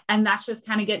hops. And that's just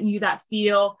kind of getting you that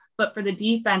feel. But for the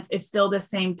defense, it's still the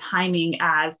same timing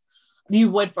as you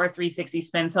would for a 360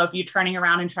 spin. So if you're turning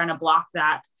around and trying to block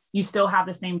that, you still have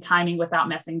the same timing without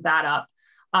messing that up.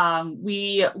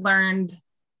 We learned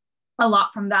a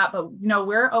lot from that, but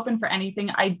we're open for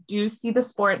anything. I do see the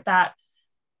sport that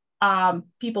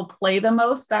people play the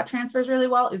most that transfers really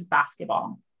well is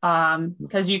basketball.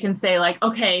 Because you can say like,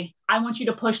 okay, I want you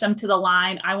to push them to the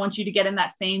line. I want you to get in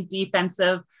that same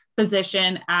defensive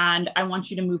position, and I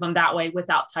want you to move them that way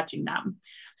without touching them.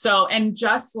 So, and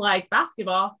just like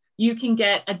basketball, you can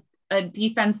get a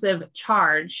defensive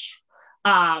charge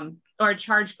or a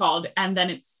charge called, and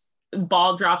then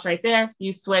ball drops right there,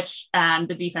 you switch, and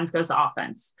the defense goes to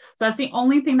offense. So that's the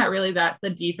only thing that really that the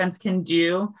defense can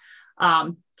do,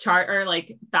 or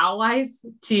like foul wise,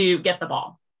 to get the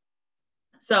ball.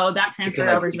 So that transfer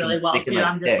over is really well too.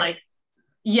 I'm just like,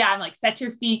 yeah, I'm like, set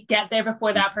your feet, get there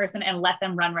before that person, and let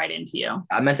them run right into you.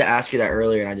 I meant to ask you that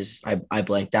earlier, and I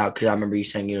blanked out because I remember you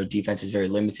saying, defense is very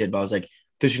limited, but I was like,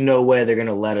 there's no way they're going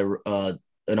to let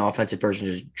an offensive person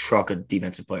just truck a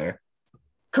defensive player.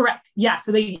 Correct. Yeah.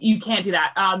 So you can't do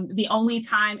that. The only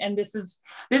time, and this is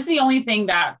the only thing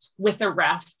that with the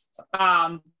refs,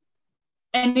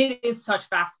 and it is such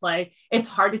fast play, it's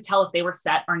hard to tell if they were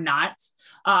set or not.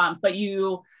 But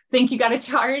you think you got a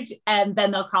charge, and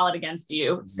then they'll call it against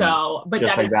you. So, but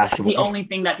just that is basketball. The only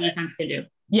thing that defense can do.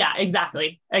 Yeah,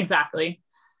 exactly.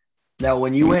 Now,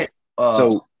 when you went,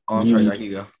 I'm sorry, there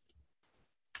you go.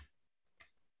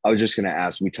 I was just going to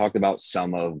ask, we talked about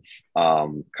some of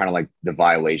kind of like the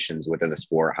violations within the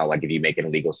sport, how like if you make an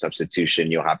illegal substitution,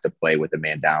 you'll have to play with a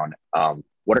man down.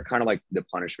 What are kind of like the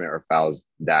punishment or fouls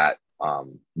that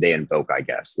they invoke, I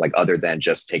guess, like other than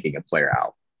just taking a player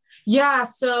out? Yeah.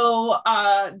 So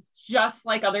just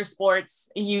like other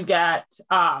sports, you get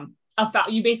a foul.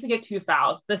 You basically get two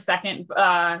fouls. The second,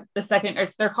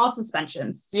 they're called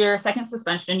suspensions. Your second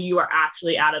suspension, you are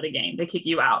actually out of the game. They kick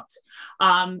you out.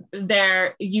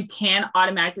 You can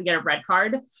automatically get a red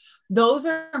card. Those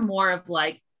are more of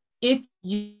like, if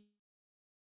you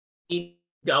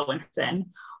go and sin,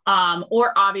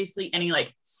 or obviously any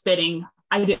like spitting.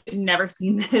 Never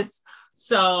seen this.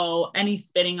 So any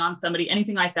spitting on somebody,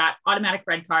 anything like that, automatic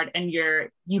red card, and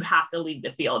you have to leave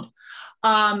the field.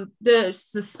 The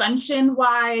suspension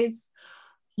wise,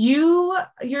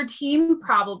 your team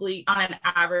probably on an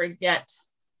average get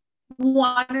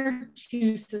 1 or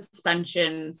 2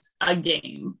 suspensions a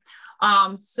game.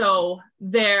 So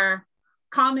they're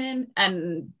common,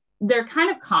 and they're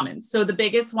kind of common. So the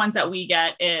biggest ones that we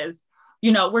get is,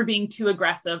 we're being too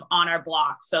aggressive on our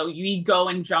block. So we go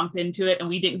and jump into it, and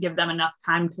we didn't give them enough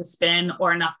time to spin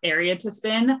or enough area to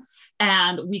spin,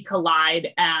 and we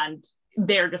collide, and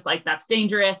they're just like, that's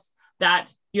dangerous,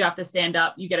 that you have to stand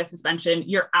up, you get a suspension,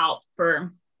 you're out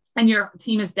and your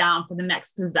team is down for the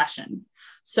next possession.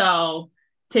 So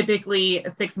typically a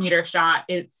 6-meter shot,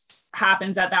 it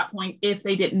happens at that point if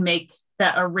they didn't make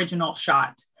that original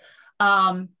shot.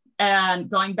 And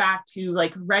going back to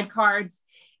like red cards,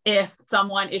 if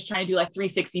someone is trying to do like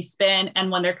 360 spin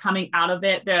and when they're coming out of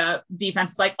it, the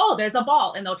defense is like, oh, there's a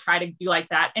ball, and they'll try to do like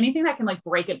that. Anything that can like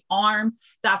break an arm,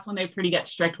 that's when they pretty get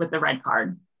strict with the red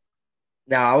card.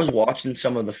 Now, I was watching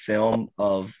some of the film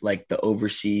of like the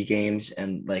overseas games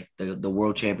and like the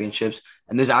world championships,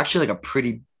 and there's actually like a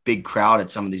pretty big crowd at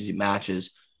some of these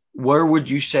matches. Where would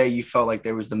you say you felt like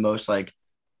there was the most like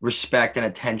respect and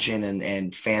attention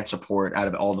and fan support out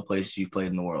of all the places you've played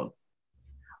in the world?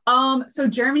 So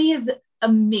Germany is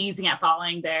amazing at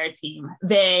following their team.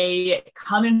 They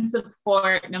come and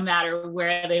support no matter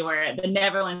where they were. The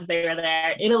Netherlands, they were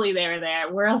there. Italy, they were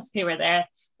there. Where else they were there?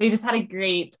 They just had a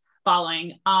great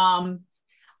following. I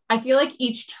feel like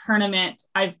each tournament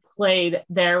I've played,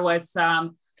 there was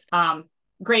some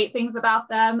great things about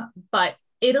them, but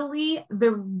Italy,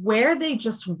 where they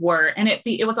just were, and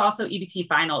it was also EBT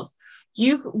finals.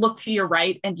 You look to your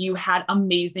right and you had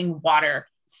amazing water,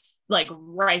 like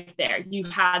right there. You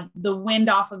had the wind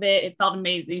off of it. It felt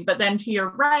amazing. But then to your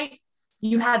right,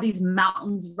 you had these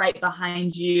mountains right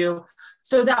behind you.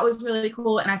 So that was really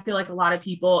cool. And I feel like a lot of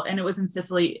people, and it was in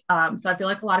Sicily. So I feel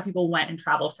like a lot of people went and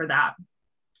traveled for that.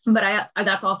 But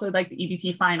that's also like the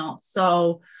EBT final.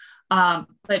 So,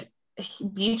 but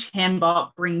beach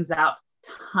handball brings out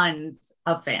tons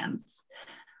of fans.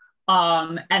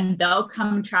 And they'll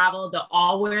come travel, they'll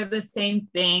all wear the same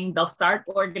thing, they'll start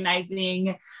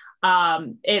organizing.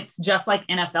 It's just like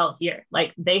NFL here.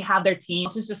 Like they have their team,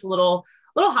 which is just a little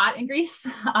hot in Greece.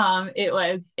 It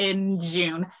was in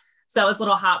June, so it's a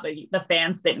little hot, but the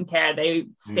fans didn't care. They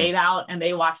stayed out and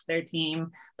they watched their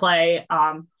team play.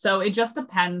 So it just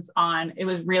depends on, it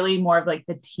was really more of like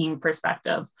the team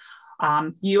perspective.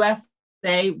 USA,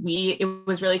 it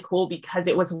was really cool because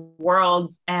it was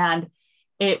Worlds and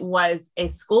it was a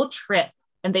school trip,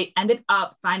 and they ended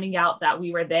up finding out that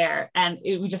we were there, and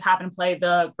we just happened to play.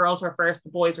 The girls were first, the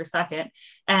boys were second.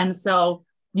 And so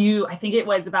I think it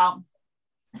was about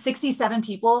 67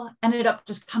 people ended up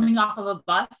just coming off of a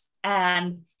bus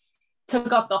and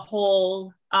took up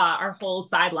our whole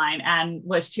sideline and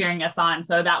was cheering us on.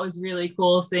 So that was really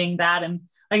cool seeing that. And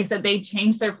like I said, they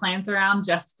changed their plans around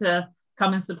just to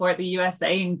come and support the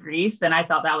USA in Greece. And I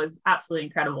thought that was absolutely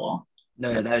incredible.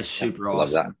 No, that is super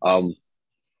awesome. Love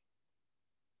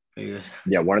that.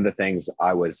 Yeah, one of the things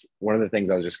I was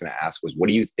just going to ask was, what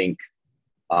do you think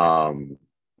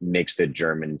makes the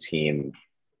German team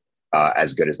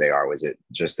as good as they are? Was it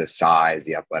just the size,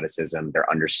 the athleticism, their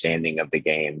understanding of the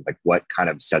game? Like, what kind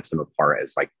of sets them apart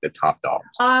as like the top dogs?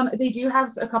 They do have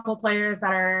a couple players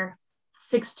that are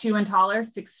 6'2" and taller,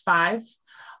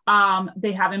 6'5".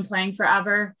 They have been playing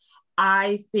forever.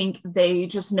 I think they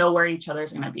just know where each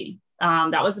other's going to be.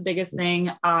 That was the biggest thing.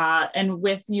 And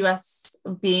with US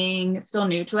being still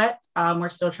new to it, we're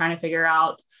still trying to figure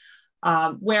out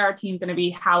where our team's going to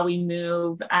be, how we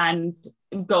move, and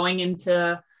going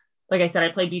into, like I said, I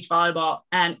played beach volleyball,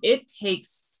 and it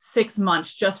takes 6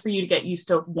 months just for you to get used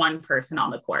to one person on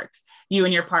the court, you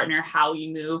and your partner, how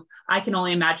you move. I can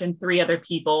only imagine 3 other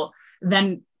people,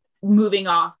 then moving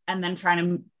off and then trying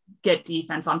to get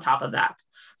defense on top of that.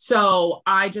 So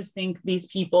I just think these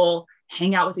people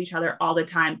hang out with each other all the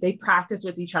time. They practice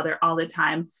with each other all the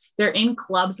time. They're in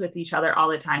clubs with each other all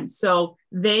the time. So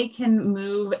they can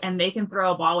move and they can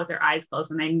throw a ball with their eyes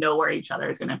closed and they know where each other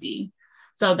is going to be.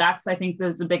 So that's, I think,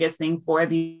 that's the biggest thing for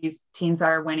these teams that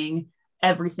are winning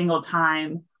every single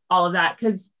time, all of that.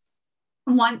 Because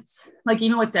once, like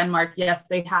even with Denmark, yes,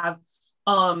 they have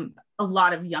a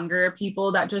lot of younger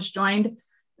people that just joined.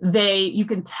 You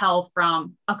can tell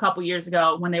from a couple years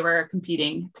ago when they were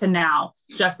competing to now,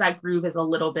 just that groove is a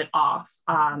little bit off.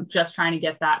 Just trying to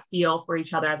get that feel for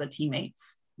each other as a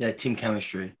teammates. Yeah, team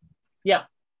chemistry. Yep.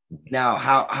 Now,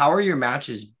 how are your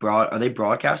matches are they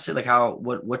broadcasted? Like how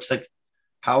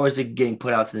is it getting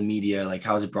put out to the media? Like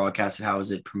how is it broadcasted? How is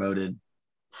it promoted?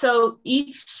 So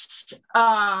each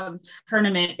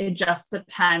tournament, it just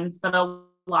depends, but a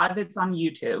lot of it's on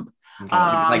YouTube. Okay.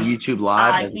 Like YouTube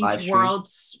Live? I think live stream?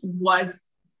 Worlds was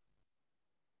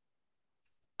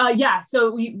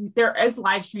so there is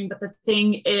live stream, but the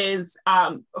thing is,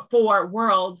 for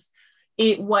Worlds,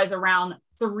 it was around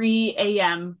 3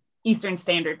 a.m. Eastern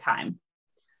Standard Time.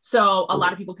 So a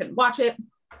lot of people couldn't watch it.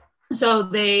 So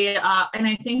they, and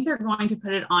I think they're going to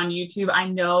put it on YouTube. I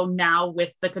know now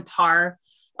with the Qatar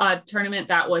tournament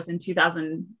that was in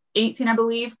 2018, I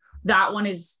believe, that one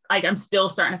is like, I'm still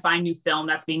starting to find new film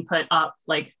that's being put up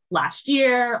like last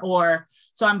year,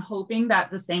 so I'm hoping that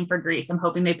the same for Greece. I'm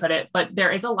hoping they put it, but there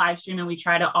is a live stream and we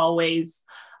try to always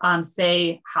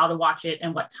say how to watch it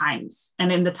and what times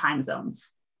and in the time zones.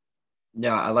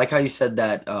 Yeah, I like how you said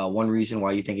that one reason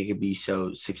why you think it could be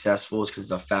so successful is because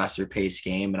it's a faster paced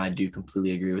game, and I do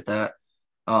completely agree with that.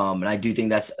 And I do think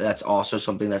that's also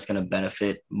something that's going to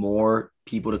benefit more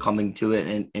people to coming to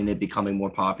it and it becoming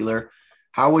more popular.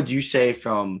 How would you say,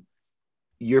 from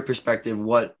your perspective,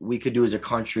 what we could do as a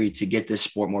country to get this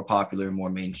sport more popular and more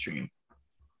mainstream?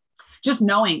 Just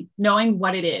knowing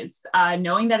what it is,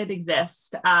 knowing that it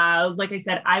exists. Like I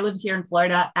said, I live here in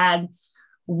Florida, and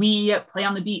we play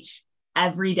on the beach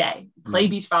every day, play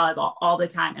beach volleyball all the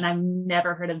time. And I've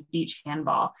never heard of beach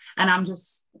handball. And I'm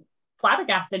just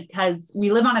flabbergasted because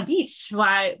we live on a beach.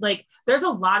 Why, like, there's a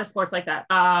lot of sports like that.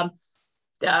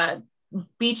 Uh,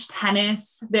 Beach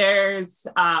tennis, there's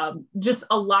just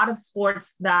a lot of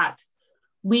sports that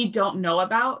we don't know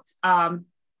about.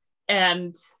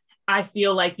 And I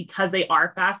feel like because they are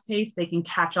fast paced, they can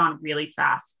catch on really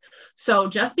fast. So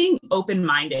just being open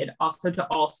minded also to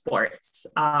all sports.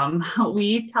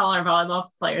 We tell our volleyball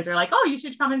players, are like, oh, you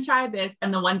should come and try this.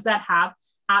 And the ones that have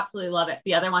absolutely love it.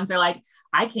 The other ones are like,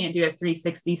 I can't do a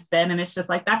 360 spin. And it's just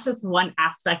like, that's just one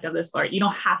aspect of the sport. You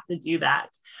don't have to do that.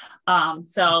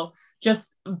 So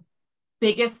just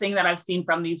biggest thing that I've seen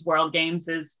from these world games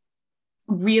is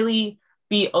really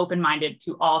be open-minded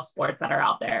to all sports that are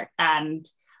out there, and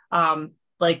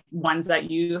like ones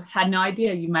that you had no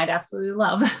idea you might absolutely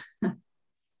love.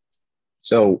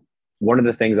 So one of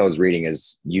the things I was reading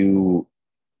is you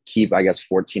keep, I guess,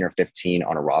 14 or 15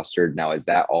 on a roster. Now, is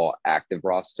that all active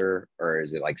roster, or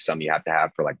is it like some you have to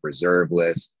have for like reserve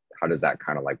list? How does that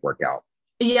kind of like work out?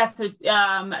 Yeah, so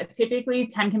typically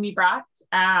 10 can be brought,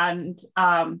 and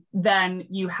then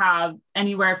you have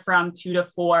anywhere from 2 to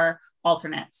 4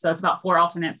 alternates. So it's about 4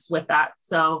 alternates with that.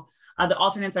 So the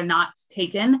alternates are not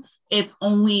taken. It's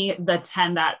only the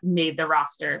 10 that made the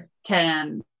roster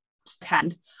can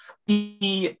attend.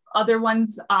 The other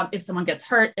ones, if someone gets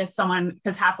hurt,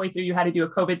 because halfway through you had to do a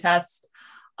COVID test,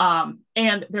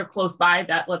 and they're close by,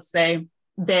 that let's say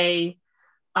they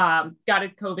got a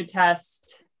COVID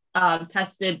test,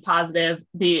 tested positive,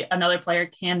 another player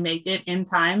can make it in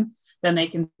time, then they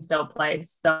can still play.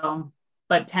 So,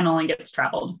 but 10 only gets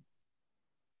traveled.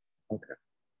 Okay.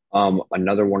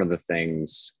 Another one of the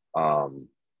things, I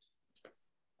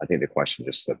think the question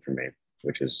just slipped from me,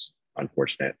 which is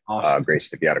unfortunate. Awesome.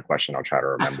 Grace, if you had a question, I'll try to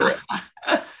remember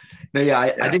it. No, yeah,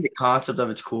 I think the concept of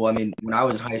it's cool. I mean, when I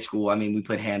was in high school, I mean, we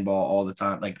played handball all the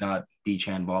time, like not beach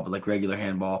handball, but like regular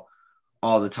handball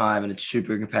all the time. And it's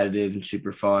super competitive and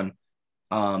super fun.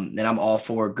 And I'm all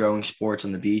for growing sports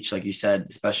on the beach, like you said,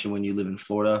 especially when you live in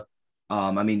Florida.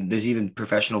 I mean, there's even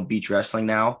professional beach wrestling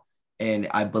now. And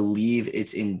I believe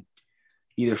it's in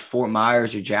either Fort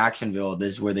Myers or Jacksonville. This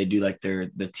is where they do like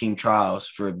the team trials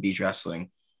for beach wrestling.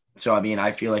 So, I mean,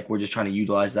 I feel like we're just trying to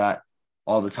utilize that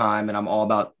all the time. And I'm all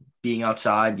about being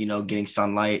outside, getting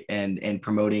sunlight and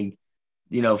promoting,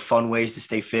 fun ways to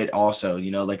stay fit also,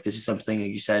 like this is something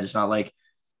like you said, it's not like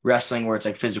wrestling where it's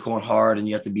like physical and hard and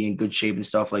you have to be in good shape and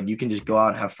stuff. Like you can just go out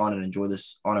and have fun and enjoy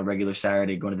this on a regular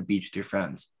Saturday, going to the beach with your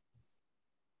friends.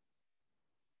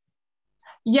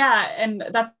 Yeah, and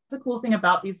that's the cool thing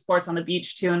about these sports on the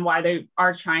beach too, and why they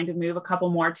are trying to move a couple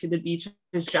more to the beach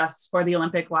is just for the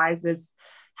Olympic wise is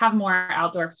have more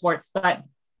outdoor sports. But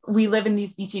we live in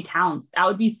these beachy towns. That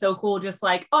would be so cool. Just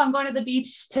like, oh, I'm going to the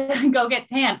beach to go get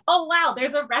tan. Oh, wow,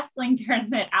 there's a wrestling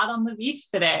tournament out on the beach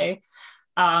today.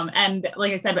 And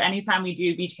like I said, anytime we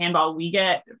do beach handball, we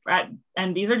get,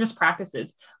 and these are just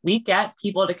practices, we get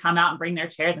people to come out and bring their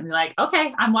chairs and be like,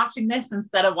 okay, I'm watching this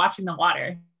instead of watching the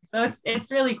water. So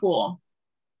it's really cool.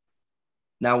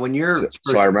 Now, when you're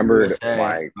so I remember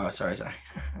sorry.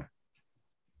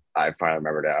 I finally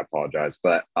remembered it. I apologize.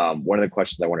 But one of the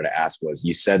questions I wanted to ask was,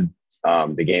 you said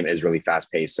the game is really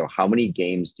fast paced. So how many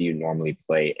games do you normally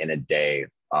play in a day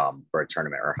for a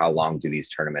tournament, or how long do these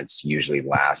tournaments usually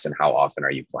last, and how often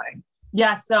are you playing?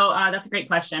 Yeah, so that's a great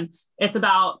question. It's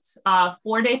about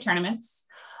 4-day tournaments.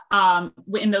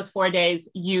 In those 4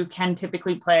 days, you can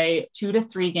typically play 2 to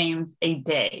 3 games a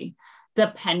day,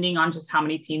 depending on just how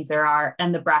many teams there are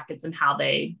and the brackets and how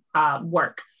they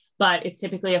work. But it's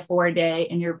typically a 4-day,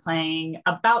 and you're playing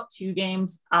about 2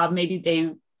 games. Maybe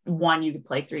day 1, you could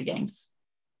play 3 games.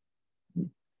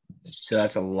 So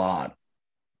that's a lot.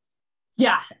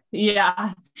 Yeah.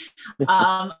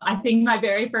 I think my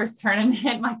very first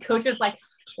tournament, my coach is like,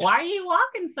 why are you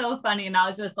walking so funny? And I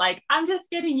was just like, I'm just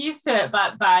getting used to it.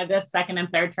 But by the second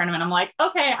and third tournament, I'm like,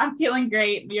 okay, I'm feeling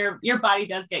great. Your body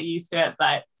does get used to it.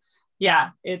 But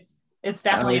yeah, it's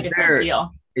definitely a different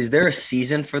feel. Is there a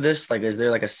season for this? Like, is there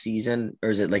like a season, or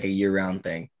is it like a year-round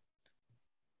thing?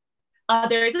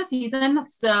 There is a season.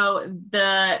 So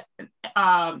the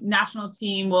national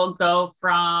team will go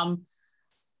from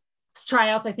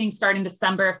tryouts, I think, start in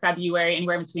December, February,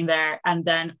 anywhere in between there. And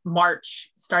then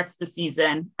March starts the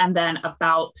season. And then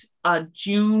about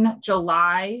June,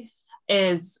 July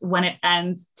is when it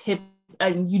ends.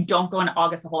 You don't go into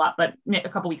August a whole lot, but a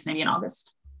couple weeks maybe in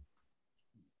August.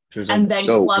 So and then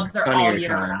clubs are all year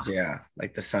times, round. yeah,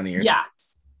 like the sunnier. Yeah.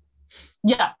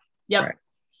 Yeah. Yep. Right.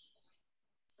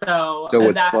 So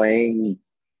with playing,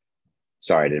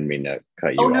 sorry, I didn't mean to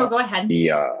cut you off. Oh, no, go ahead.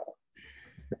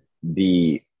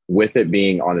 The with it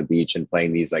being on the beach and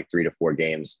playing these like 3 to 4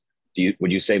 games,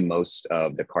 would you say most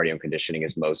of the cardio and conditioning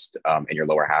is most in your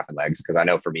lower half and legs? Because I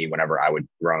know for me, whenever I would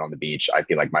run on the beach, I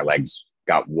feel like my legs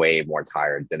got way more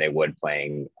tired than they would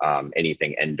playing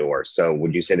anything indoor. So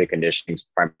would you say the conditioning is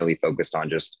primarily focused on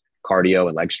just cardio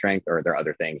and leg strength, or are there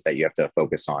other things that you have to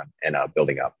focus on and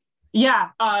building up? Yeah.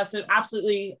 So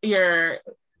absolutely, your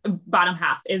bottom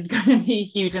half is going to be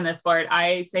huge in this sport.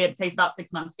 I say it takes about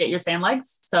 6 months to get your sand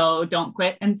legs. So don't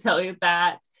quit until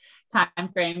that time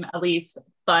frame at least.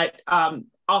 But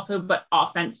but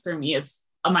offense for me is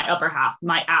my upper half,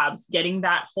 my abs, getting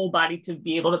that whole body to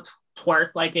be able to twerk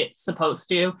like it's supposed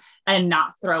to and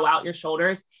not throw out your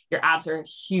shoulders. Your abs are a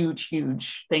huge,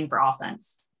 huge thing for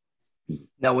offense.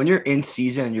 Now, when you're in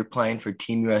season and you're playing for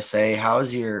Team USA, how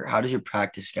does your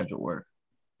practice schedule work?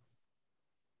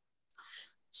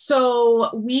 So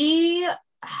we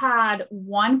had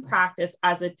one practice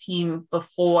as a team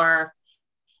before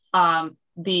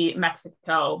the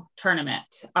Mexico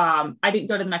tournament. I didn't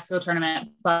go to the Mexico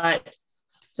tournament, but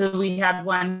so we had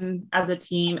one as a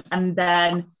team. And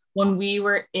then when we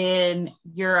were in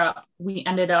Europe, we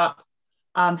ended up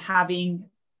having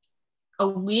a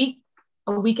week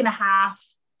and a half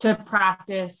to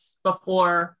practice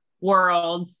before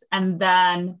Worlds. And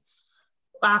then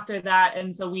after that,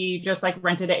 and so we just like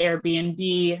rented an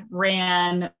Airbnb,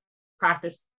 ran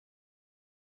practice.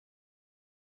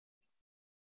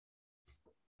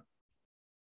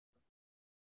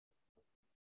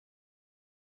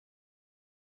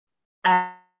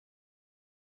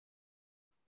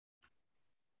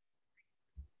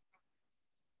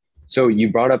 So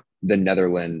you brought up the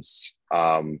Netherlands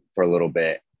for a little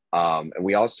bit. And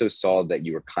we also saw that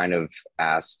you were kind of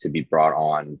asked to be brought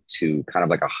on to kind of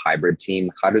like a hybrid team.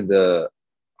 How do the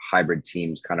hybrid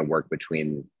teams kind of work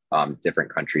between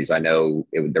different countries? I know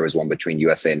there was one between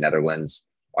USA and Netherlands.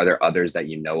 Are there others that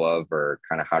you know of, or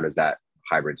kind of how does that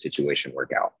hybrid situation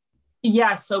work out?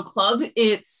 Yeah, so club,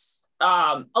 it's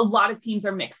a lot of teams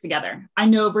are mixed together. I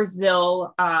know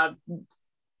Brazil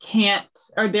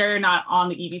they're not on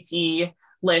the EBT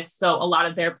list. So a lot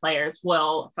of their players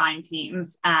will find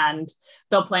teams and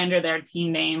they'll play under their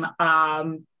team name.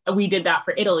 We did that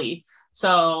for Italy.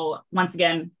 So once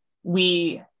again,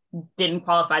 we didn't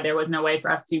qualify. There was no way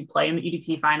for us to play in the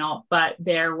EBT final, but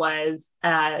there was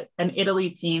an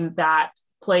Italy team that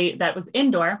was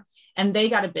indoor and they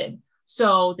got a bid.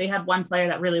 So they had one player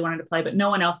that really wanted to play, but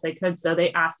no one else they could. So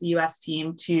they asked the US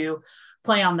team to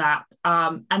play on that.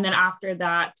 And then after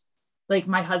that, like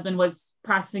my husband was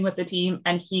practicing with the team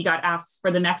and he got asked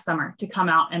for the next summer to come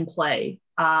out and play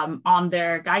on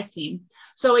their guys team.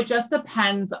 So it just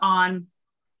depends on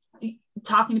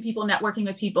talking to people, networking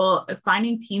with people,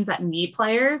 finding teams that need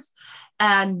players.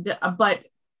 But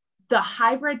the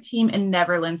hybrid team in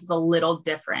Netherlands is a little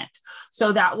different.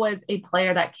 So that was a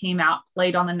player that came out,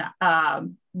 played on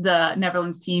the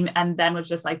Netherlands team, and then was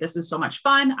just like, this is so much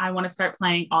fun. I want to start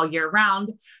playing all year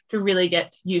round to really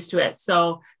get used to it.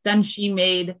 So then she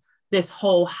made this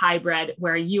whole hybrid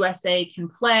where USA can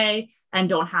play and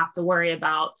don't have to worry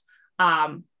about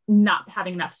not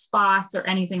having enough spots or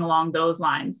anything along those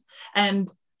lines.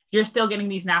 And you're still getting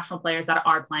these national players that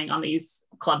are playing on these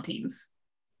club teams.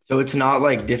 So it's not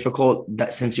like difficult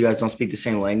that since you guys don't speak the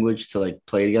same language to like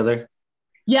play together?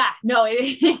 Yeah, no,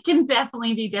 it can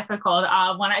definitely be difficult.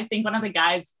 I think one of the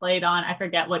guys played on, I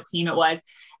forget what team it was,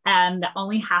 and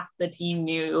only half the team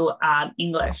knew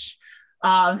English.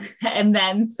 And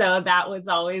then, so that was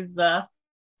always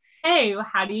hey,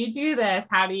 how do you do this?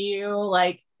 How do you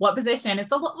what position?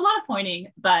 It's a lot of pointing,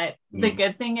 but the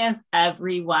good thing is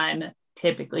everyone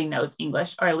typically knows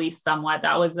English, or at least somewhat.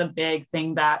 That was a big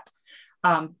thing that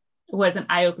was an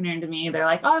eye-opener to me. They're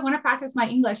like, oh, I want to practice my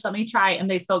English. Let me try. And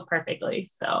they spoke perfectly.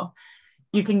 So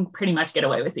you can pretty much get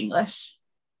away with English.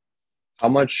 How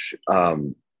much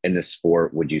in the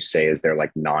sport would you say is there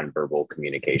like nonverbal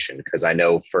communication? Because I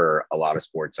know for a lot of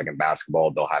sports, like in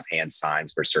basketball, they'll have hand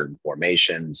signs for certain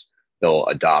formations. They'll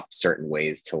adopt certain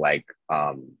ways to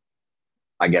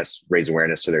I guess, raise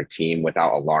awareness to their team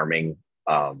without alarming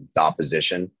the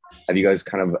opposition. Have you guys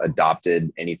kind of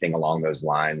adopted anything along those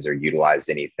lines or utilized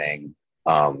anything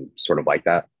sort of like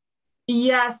that?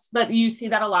 Yes, but you see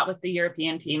that a lot with the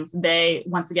European teams. They,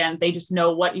 once again, they just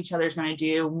know what each other's going to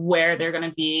do, where they're going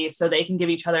to be, so they can give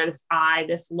each other this eye,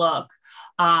 this look.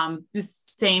 The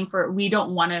same for, we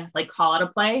don't want to like call it a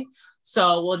play.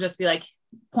 So we'll just be like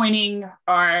pointing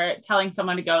or telling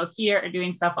someone to go here or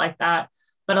doing stuff like that.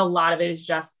 But a lot of it is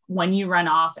just when you run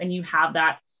off and you have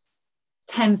that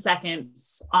 10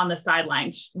 seconds on the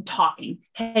sidelines talking,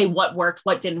 hey, what worked?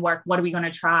 What didn't work? What are we going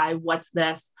to try? What's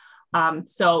this?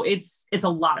 So it's a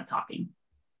lot of talking.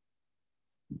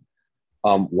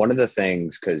 One of the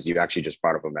things, because you actually just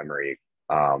brought up a memory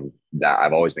that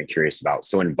I've always been curious about.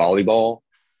 So in volleyball,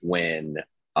 when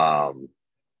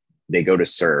they go to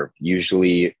serve,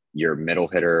 usually your middle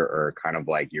hitter or kind of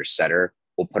like your setter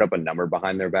will put up a number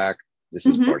behind their back. This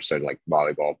is more so like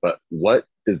volleyball, but what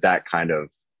does that kind of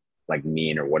like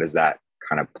mean, or what does that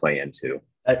kind of play into?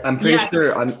 I'm pretty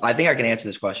sure I think I can answer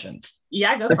this question.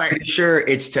 Yeah, go I'm for it. pretty sure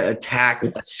it's to attack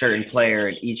a certain player,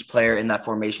 and each player in that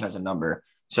formation has a number.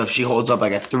 So if she holds up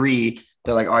like a 3,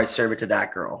 they're like, all right, serve it to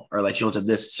that girl. Or like she holds up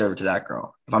this, serve it to that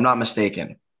girl, if I'm not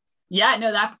mistaken. Yeah,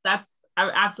 no, that's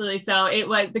absolutely. So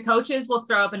the coaches will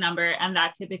throw up a number, and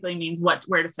that typically means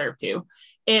where to serve to.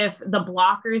 If the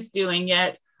blocker's doing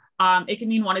it, it can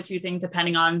mean one of two things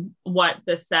depending on what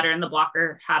the setter and the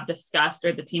blocker have discussed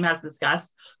or the team has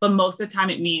discussed. But most of the time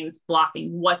it means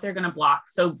blocking what they're going to block.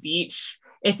 So beach,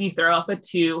 if you throw up a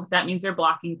 2, that means they're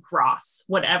blocking cross,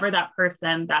 whatever that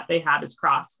person that they have is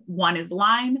cross. 1 is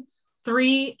line,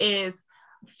 3 is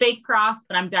fake cross,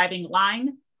 but I'm diving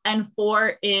line. And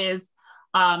 4 is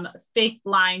fake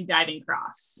line diving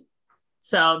cross.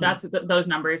 So that's what those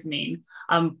numbers mean.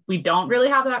 We don't really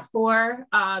have that for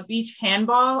beach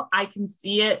handball. I can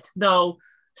see it though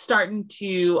starting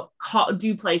to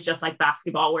do plays just like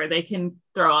basketball, where they can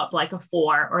throw up like a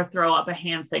 4 or throw up a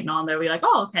hand signal, and they'll be like,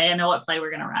 oh, okay, I know what play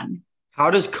we're going to run. How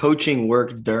does coaching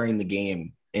work during the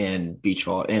game in beach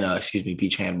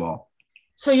handball?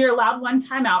 So you're allowed 1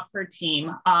 timeout per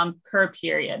team per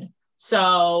period.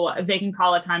 So they can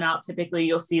call a timeout. Typically,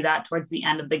 you'll see that towards the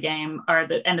end of the game or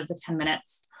the end of the 10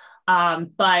 minutes.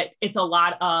 But it's a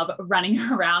lot of running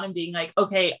around and being like,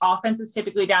 okay, offense is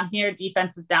typically down here,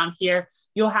 defense is down here.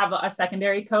 You'll have a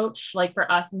secondary coach. Like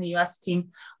for us in the US team,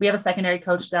 we have a secondary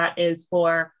coach that is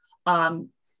for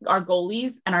our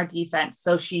goalies and our defense.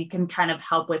 So she can kind of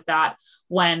help with that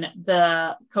when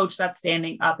the coach that's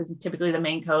standing up is typically the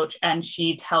main coach, and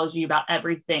she tells you about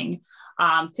everything.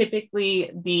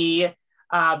 Typically the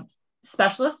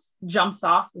specialist jumps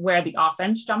off where the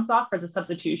offense jumps off for the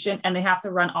substitution, and they have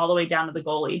to run all the way down to the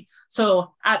goalie.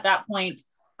 So at that point,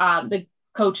 the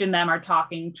coach and them are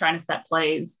talking, trying to set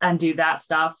plays and do that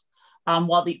stuff.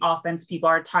 While the offense people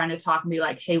are trying to talk and be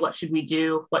like, hey, what should we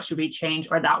do? What should we change?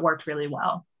 Or that worked really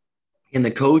well. And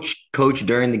the coach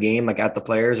during the game, like at the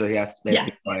players, or they have to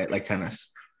be quiet, like tennis?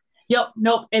 Yep.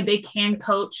 Nope. They can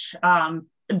coach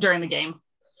during the game.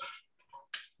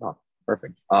 Oh,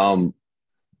 perfect.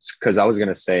 Because I was going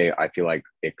to say, I feel like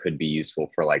it could be useful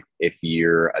for like if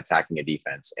you're attacking a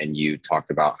defense and you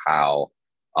talked about how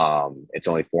it's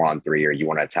only 4-on-3, or you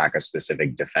want to attack a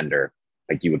specific defender,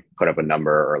 like you would put up a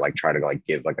number or like try to like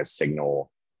give like a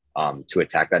signal to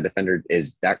attack that defender.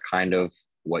 Is that kind of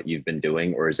what you've been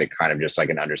doing, or is it kind of just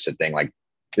like an understood thing? Like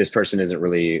this person isn't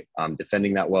really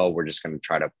defending that well. We're just going to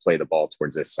try to play the ball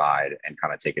towards this side and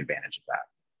kind of take advantage of that.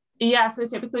 Yeah, so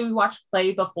typically we watch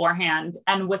play beforehand,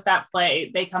 and with that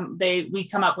play, we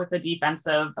come up with a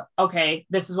defensive, okay,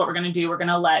 this is what we're going to do. We're going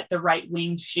to let the right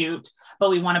wing shoot, but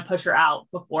we want to push her out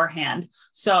beforehand.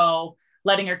 So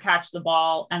letting her catch the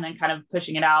ball and then kind of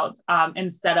pushing it out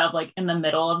instead of like in the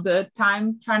middle of the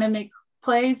time trying to make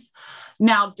plays.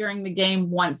 Now during the game,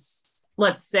 once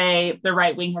let's say the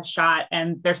right wing has shot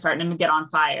and they're starting to get on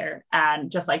fire, and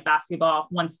just like basketball,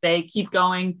 once they keep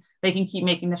going, they can keep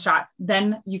making the shots.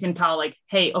 Then you can tell like,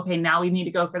 hey, okay, now we need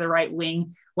to go for the right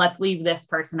wing. Let's leave this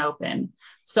person open.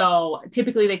 So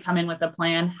typically they come in with a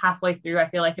plan. Halfway through, I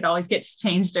feel like it always gets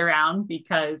changed around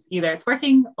because either it's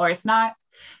working or it's not.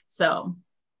 So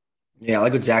yeah,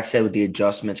 like what Zach said with the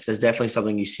adjustments, because that's definitely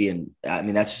something you see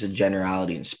that's just a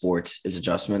generality in sports is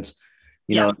adjustments.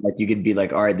 You know, like you could be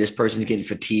like, all right, this person's getting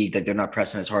fatigued, like they're not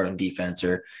pressing as hard on defense,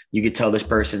 or you could tell this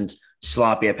person's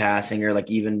sloppy at passing, or like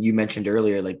even you mentioned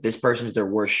earlier, like this person's their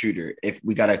worst shooter. It's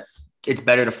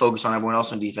better to focus on everyone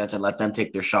else on defense and let them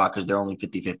take their shot because they're only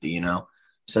 50-50, you know?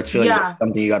 So it's feeling like that's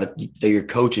something that your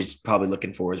coach is probably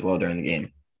looking for as well during the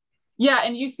game. Yeah,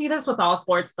 and you see this with all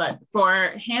sports, but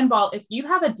for handball, if you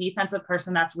have a defensive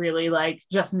person that's really like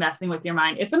just messing with your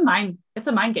mind, it's a mind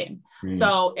game.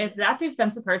 So if that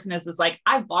defensive person is like,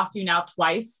 I've blocked you now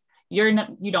twice,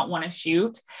 you don't want to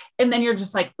shoot. And then you're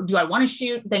just like, do I want to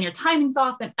shoot? Then your timing's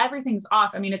off, then everything's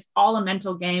off. I mean, it's all a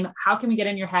mental game. How can we get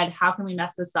in your head? How can we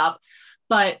mess this up?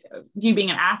 But you being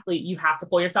an athlete, you have to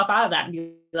pull yourself out of that and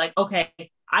be like, okay,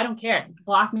 I don't care.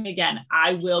 Block me again.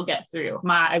 I will get through.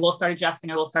 I will start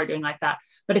adjusting. I will start doing like that.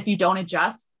 But if you don't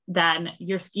adjust, then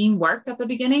your scheme worked at the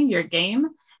beginning, your game,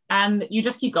 and you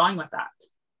just keep going with that.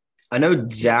 I know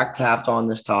Zach tapped on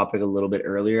this topic a little bit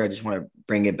earlier. I just want to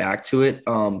bring it back to it.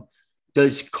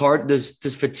 Does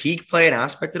fatigue play an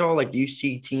aspect at all? Like, do you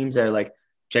see teams that are like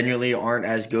genuinely aren't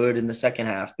as good in the second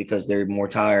half because they're more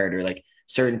tired, or like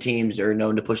certain teams are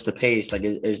known to push the pace? Like,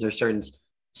 is there certain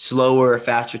slower,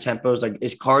 faster tempos? Like,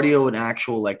 is cardio an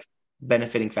actual like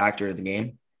benefiting factor of the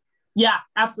game? Yeah,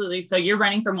 absolutely. So you're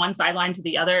running from one sideline to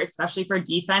the other, especially for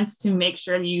defense, to make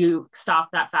sure you stop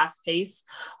that fast pace.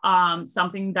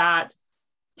 Something that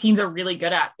teams are really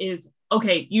good at is,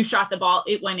 okay, you shot the ball,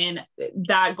 it went in.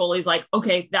 That goalie's like,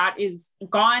 okay, that is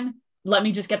gone. Let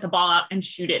me just get the ball out and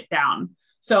shoot it down.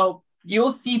 So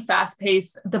you'll see fast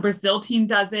pace. The Brazil team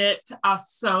does it.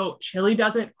 So Chile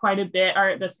does it quite a bit,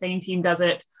 or the Spain team does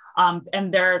it.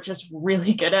 And they're just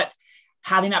really good at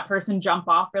having that person jump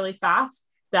off really fast.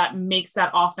 That makes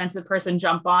that offensive person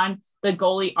jump on. The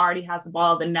goalie already has the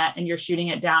ball at the net and you're shooting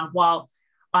it down. While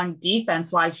on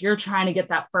defense wise, you're trying to get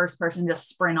that first person to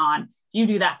sprint on. You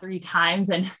do that 3 times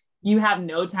and you have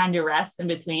no time to rest in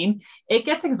between. It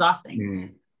gets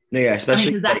exhausting. Yeah,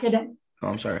 especially.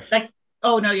 I'm sorry. Like,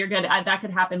 oh no, you're good. That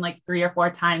could happen like 3 or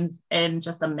 4 times in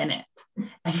just a minute.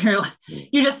 And you're like,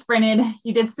 you just sprinted,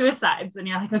 you did suicides and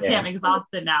you're like, okay, I'm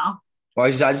exhausted now. Well,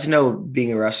 I just know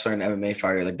being a wrestler and MMA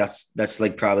fighter, like that's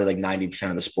like probably like 90%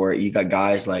 of the sport. You got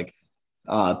guys like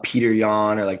Peter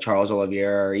Yan or like Charles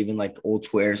Oliveira, or even like old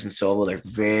Anderson Silva. They're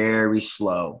very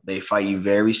slow. They fight you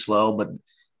very slow, but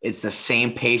it's the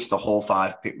same pace the whole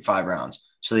five rounds.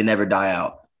 So they never die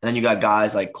out. And then you got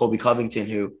guys like Colby Covington,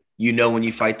 who, you know, when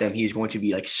you fight them, he's going to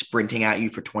be like sprinting at you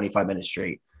for 25 minutes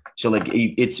straight. So like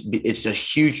it's a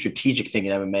huge strategic thing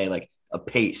in MMA, like a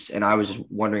pace. And I was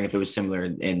just wondering if it was similar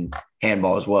in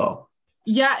handball as well.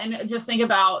 Yeah. And just think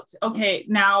about, okay,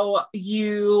 now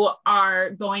you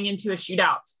are going into a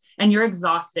shootout and you're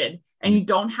exhausted and you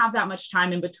don't have that much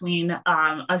time in between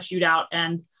a shootout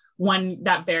and when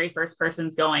that very first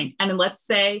person's going. And let's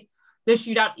say the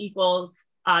shootout equals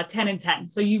 10-10.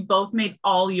 So you both made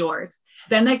all yours.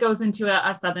 Then that goes into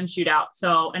a sudden shootout.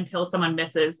 So until someone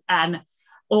misses,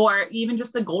 or even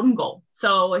just a golden goal.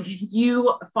 So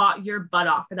you fought your butt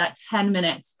off for that 10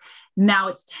 minutes. Now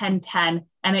it's 10-10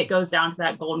 and it goes down to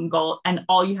that golden goal. And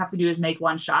all you have to do is make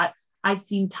one shot. I've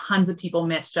seen tons of people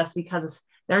miss just because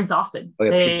they're exhausted.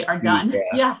 They are done.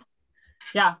 Yeah.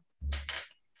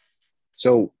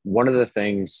 So one of the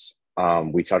things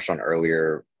we touched on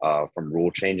earlier from rule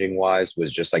changing wise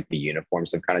was just like the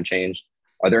uniforms have kind of changed.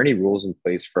 Are there any rules in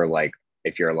place for like,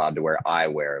 if you're allowed to wear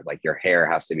eyewear, like your hair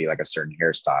has to be like a certain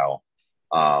hairstyle,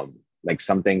 like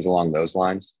some things along those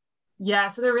lines? Yeah,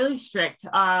 so they're really strict.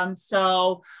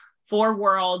 So for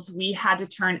Worlds, we had to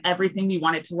turn everything we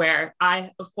wanted to wear.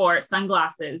 For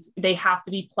sunglasses, they have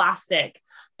to be plastic.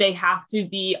 They have to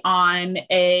be on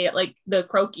like the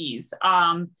croquis.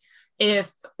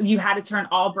 If you had to turn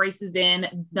all braces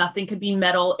in, nothing could be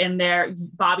metal in there.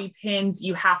 Bobby pins,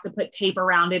 you have to put tape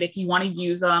around it if you want to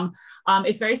use them.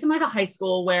 It's very similar to high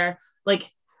school where like,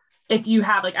 if you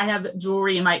have, like I have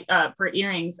jewelry in my, for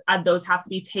earrings, those have to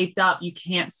be taped up. You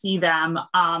can't see them.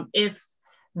 If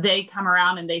they come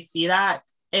around and they see that,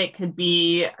 it could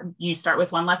be, you start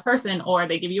with one less person, or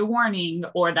they give you a warning,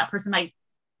 or that person might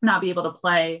not be able to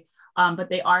play. But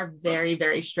they are very,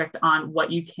 very strict on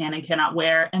what you can and cannot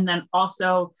wear. And then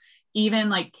also even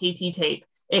like KT tape,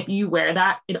 if you wear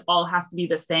that, it all has to be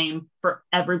the same for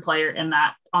every player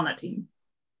on that team.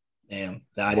 Damn,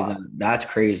 that's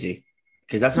crazy.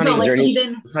 Because that's not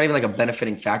it's not even like a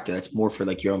benefiting factor. That's more for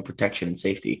like your own protection and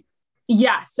safety.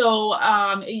 Yeah. So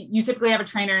you typically have a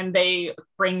trainer and they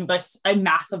bring a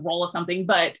massive roll of something,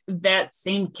 but that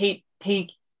same tape,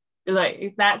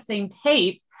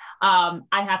 I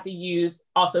have to use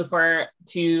also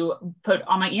to put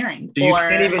on my earring. So you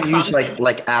can't even use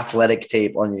like athletic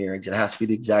tape on your earrings. It has to be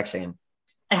the exact same.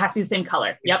 It has to be the same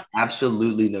color. Yep.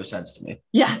 Absolutely no sense to me.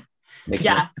 Yeah. Makes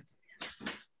sense.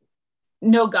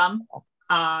 No gum.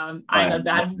 I'm a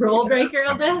bad rule breaker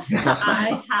of this.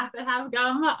 I have to have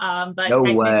gum. But no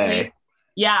way.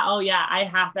 Yeah. Oh yeah. I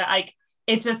have to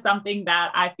it's just something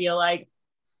that I feel like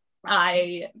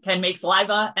I can make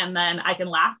saliva and then I can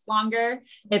last longer.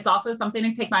 It's also something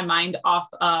to take my mind off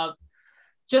of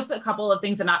just a couple of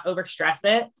things to not overstress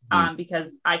it,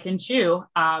 because I can chew.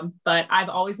 But I've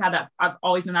always been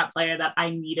that player that I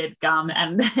needed gum,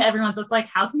 and everyone's just like,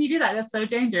 how can you do that? It's so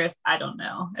dangerous. I don't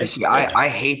know. See, I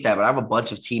hate that, but I have a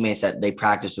bunch of teammates that they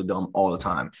practice with gum all the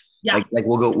time. Yeah. Like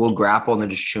we'll grapple and they're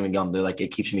just chewing gum. They're like,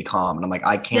 it keeps me calm. And I'm like,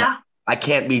 I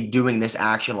can't be doing this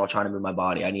action while trying to move my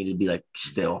body. I need to be like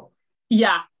still.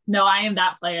 Yeah. No, I am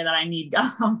that player that I need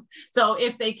gum. So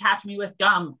if they catch me with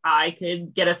gum, I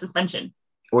could get a suspension.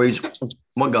 Or you just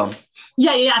what gum?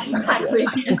 Yeah, exactly.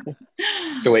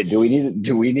 So wait, do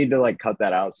we need to like cut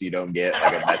that out so you don't get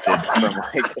like a message from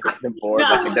like the board?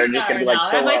 Like, they're just gonna be like,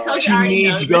 so my coach she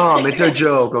needs gum. It's a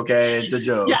joke, okay? It's a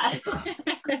joke. Yeah.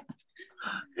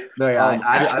 No, yeah,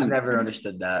 I've never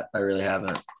understood that. I really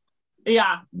haven't.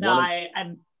 Yeah, no,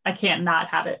 I can't not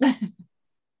have it.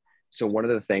 So one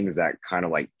of the things that kind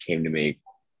of like came to me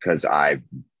because I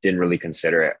didn't really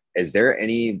consider it. Is there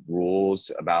any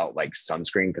rules about like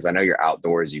sunscreen? Because I know you're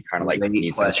outdoors, you kind of like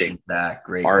need sunscreen.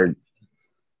 Great.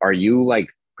 Are you like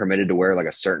permitted to wear like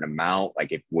a certain amount?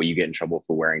 Like will you get in trouble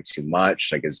for wearing too much?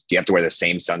 Like do you have to wear the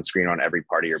same sunscreen on every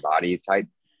part of your body type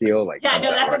deal? Like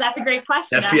that's a great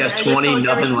question. FPS 20,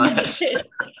 nothing less.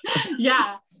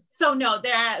 Yeah. So no,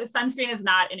 sunscreen is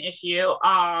not an issue.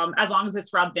 As long as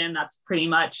it's rubbed in, that's pretty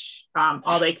much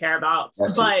all they care about.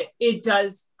 But it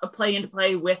does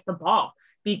play with the ball,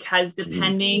 because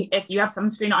depending if you have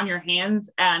sunscreen on your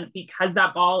hands, and because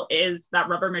that ball is that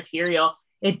rubber material,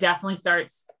 it definitely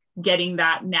starts getting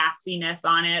that nastiness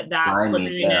on it, that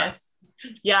slipperiness.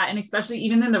 Yeah, and especially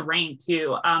even in the rain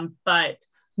too. But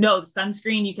no, the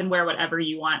sunscreen, you can wear whatever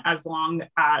you want as long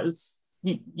as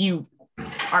you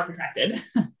are protected.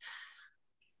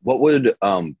 What would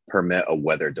permit a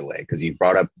weather delay? Because you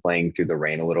brought up playing through the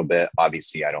rain a little bit.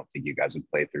 Obviously, I don't think you guys would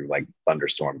play through like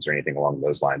thunderstorms or anything along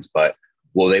those lines, but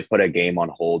will they put a game on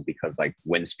hold because like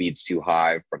wind speed's too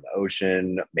high from the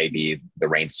ocean? Maybe the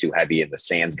rain's too heavy and the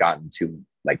sand's gotten too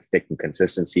like thick in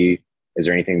consistency. Is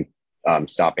there anything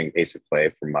stopping pace of play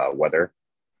from weather?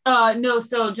 No,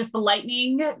 so just the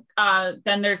lightning,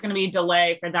 then there's going to be a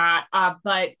delay for that.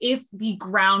 But if the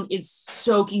ground is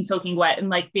soaking wet and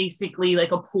like basically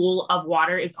like a pool of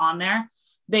water is on there,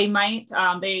 they might,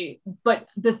 but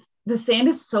the sand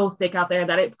is so thick out there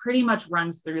that it pretty much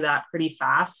runs through that pretty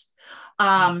fast.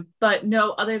 But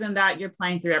no, other than that, you're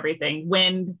playing through everything.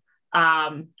 Wind,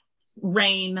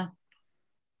 rain,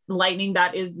 lightning,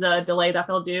 that is the delay that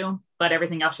they'll do, but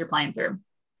everything else you're playing through.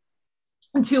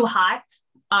 Too hot.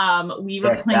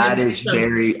 That's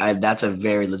a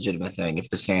very legitimate thing. If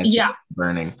the sand's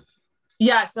burning.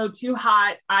 Yeah. So too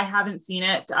hot. I haven't seen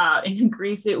it. In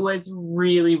Greece, it was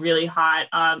really, really hot.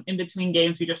 In between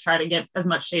games, we just try to get as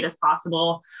much shade as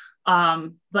possible.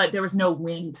 But there was no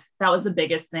wind. That was the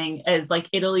biggest thing. Is like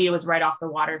Italy, it was right off the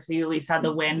water. So you at least had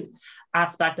the wind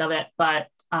aspect of it. But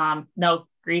no,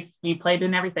 Greece, we played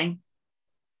in everything.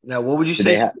 Now, what would you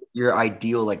say your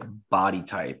ideal like body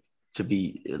type? To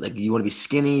be like, you want to be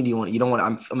skinny?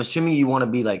 I'm assuming you want to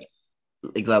be like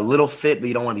a little fit, but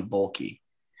you don't want to be bulky.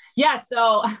 Yeah.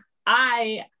 So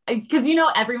because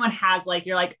everyone has like,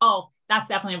 you're like, oh, that's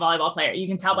definitely a volleyball player. You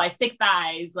can tell by thick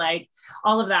thighs, like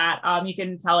all of that. You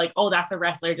can tell like, oh, that's a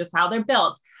wrestler, just how they're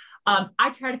built. I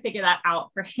try to figure that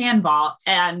out for handball,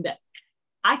 and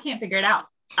I can't figure it out.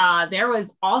 There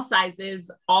was all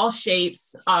sizes, all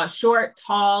shapes, short,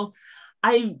 tall.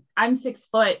 I'm 6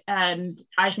 foot, and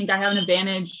I think I have an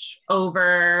advantage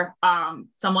over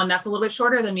someone that's a little bit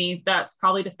shorter than me that's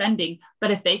probably defending. But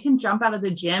if they can jump out of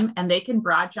the gym and they can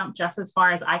broad jump just as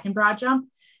far as I can broad jump,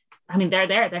 I mean, they're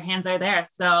there, their hands are there.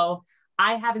 So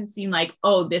I haven't seen like,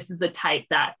 oh, this is the type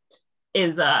that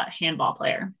is a handball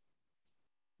player.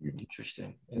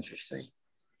 Interesting.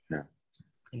 Yeah.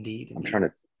 Indeed. I'm trying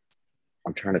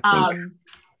to think.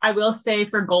 I will say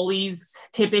for goalies,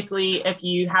 typically, if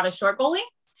you have a short goalie,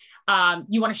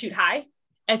 you want to shoot high.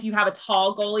 If you have a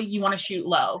tall goalie, you want to shoot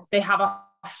low. They have a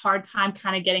hard time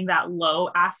kind of getting that low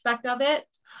aspect of it.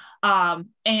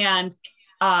 And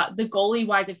the goalie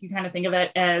wise, if you kind of think of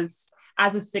it as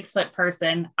a 6 foot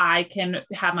person, I can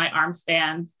have my arm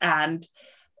spans and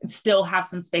still have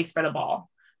some space for the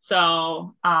ball.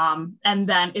 So, and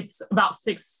then it's about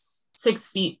six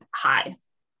feet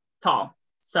tall.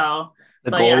 So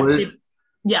the goal is?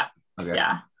 Yeah. Okay.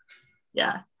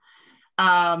 Yeah.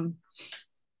 Or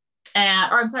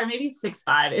I'm sorry, maybe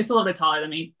 6'5". It's a little bit taller than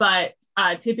me, but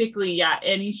typically,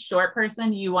 any short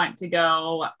person you want to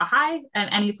go high, and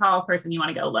any tall person you want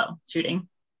to go low shooting.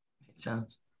 Makes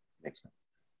sense.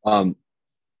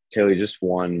 Taylor, just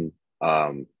one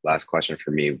last question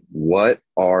for me. What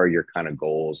are your kind of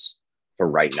goals for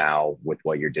right now with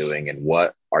what you're doing, and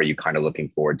what are you kind of looking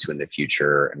forward to in the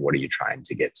future, and what are you trying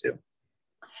to get to?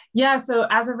 Yeah, so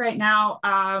as of right now,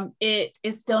 it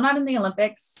is still not in the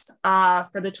Olympics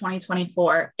for the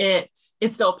 2024. It's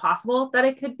still possible that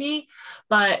it could be,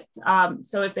 but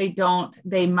so if they don't,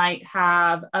 they might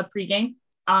have a pregame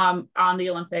on the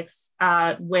Olympics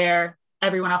where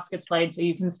everyone else gets played, so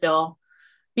you can still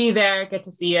be there, get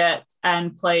to see it,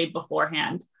 and play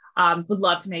beforehand. Would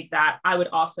love to make that. I would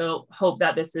also hope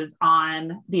that this is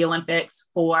on the Olympics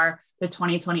for the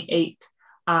 2028.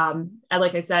 And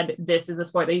like I said, this is a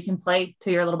sport that you can play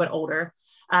till you're a little bit older.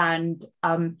 And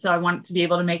so I want to be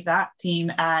able to make that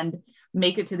team and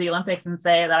make it to the Olympics and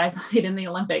say that I played in the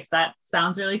Olympics. That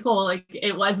sounds really cool. Like,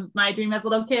 it was my dream as a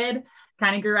little kid,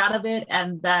 kind of grew out of it.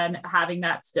 And then having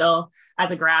that still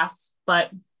as a grasp, but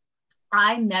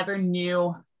I never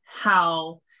knew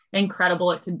how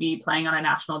incredible it could be playing on a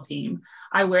national team.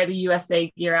 I wear the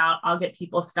USA gear out. I'll get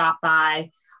people stop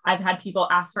by. I've had people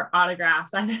ask for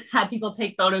autographs. I've had people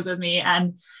take photos with me,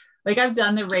 and like, I've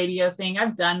done the radio thing.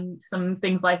 I've done some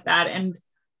things like that. And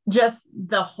just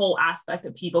the whole aspect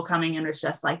of people coming in is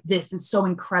just like, this is so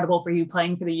incredible for you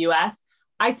playing for the US.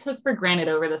 I took for granted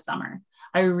over the summer.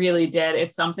 I really did.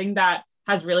 It's something that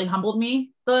has really humbled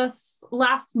me this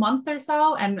last month or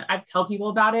so. And I've told people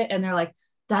about it, and they're like,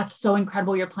 that's so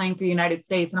incredible, you're playing for the United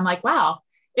States. And I'm like, wow,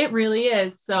 it really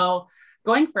is. So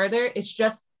going further, it's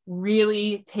just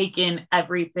really taken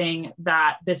everything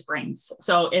that this brings.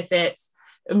 So if it's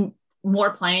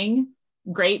more playing,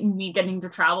 great, me getting to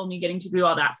travel, me getting to do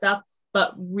all that stuff,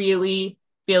 but really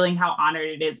feeling how honored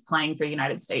it is playing for the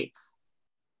United States.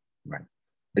 Right.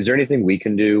 Is there anything we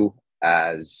can do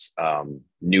as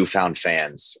newfound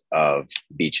fans of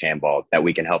beach handball that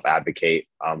we can help advocate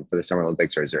for the Summer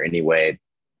Olympics? Or is there any way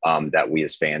that we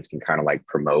as fans can kind of like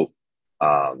promote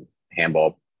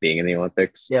handball being in the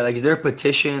Olympics? Yeah, like, is there a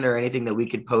petition or anything that we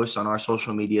could post on our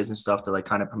social medias and stuff to like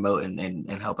kind of promote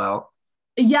and help out?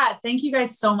 Yeah, thank you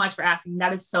guys so much for asking.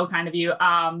 That is so kind of you.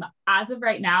 As of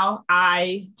right now,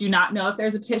 I do not know if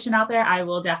there's a petition out there. I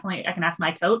can ask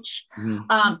my coach.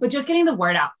 Mm-hmm. But just getting the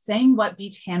word out, saying what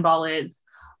beach handball is.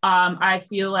 I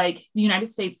feel like the United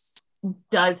States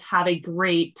does have a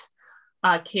great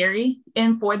carry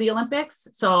in for the Olympics.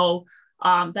 So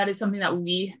that is something that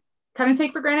we kind of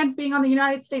take for granted being on the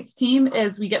United States team,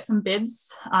 is we get some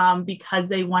bids because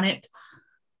they want it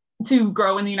to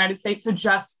grow in the United States. So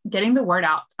just getting the word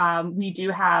out.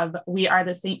 We are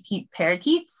the St. Pete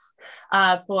Parakeets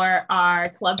for our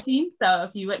club team. So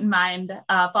if you wouldn't mind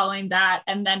following that,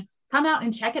 and then come out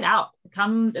and check it out.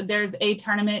 There's a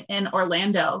tournament in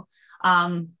Orlando.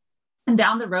 And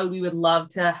down the road, we would love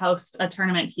to host a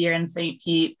tournament here in St.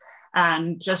 Pete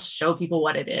and just show people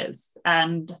what it is,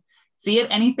 and see it,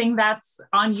 anything that's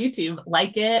on YouTube,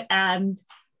 like it, and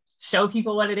show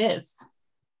people what it is.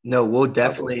 No, we'll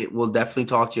definitely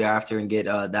talk to you after and get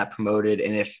that promoted.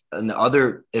 And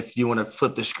if you want to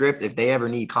flip the script, if they ever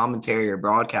need commentary or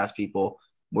broadcast people,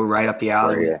 we're right up the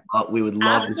alley. We would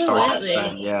love to start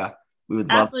that. Yeah, we would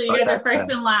love. Absolutely, you guys are first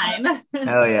in line.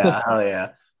 Hell yeah.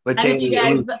 But and if you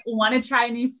guys want to try a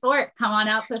new sport, come on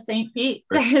out to St. Pete.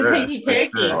 St. Pete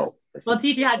Parakeet. We'll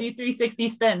teach you how to do 360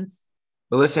 spins.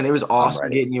 But listen, it was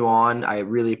awesome getting you on. I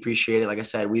really appreciate it. Like I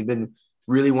said, we've been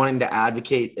really wanting to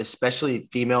advocate, especially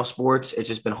female sports. It's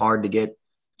just been hard to get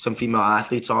some female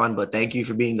athletes on, but thank you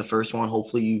for being the first one.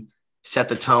 Hopefully you set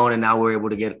the tone, and now we're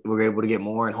able to get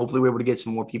more, and hopefully we're able to get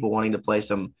some more people wanting to play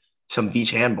some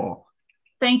beach handball.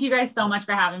 Thank you guys so much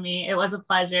for having me. It was a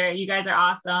pleasure. You guys are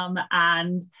awesome.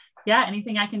 And yeah,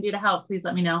 anything I can do to help, please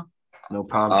let me know. No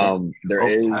problem. There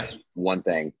is one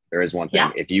thing.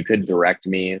 Yeah. If you could direct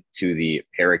me to the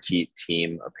Parakeet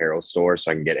team apparel store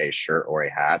so I can get a shirt or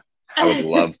a hat, I would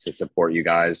love to support you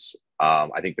guys.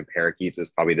 I think the Parakeets is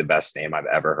probably the best name I've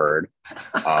ever heard.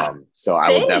 So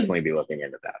I will definitely be looking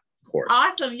into that, of course.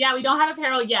 Awesome. Yeah, we don't have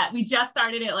apparel yet. We just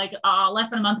started it like less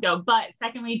than a month ago. But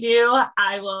second we do,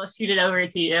 I will shoot it over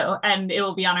to you, and it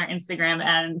will be on our Instagram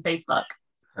and Facebook.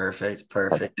 Perfect.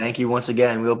 Thank you once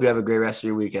again. We hope you have a great rest of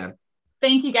your weekend.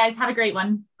 Thank you guys. Have a great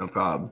one. No problem.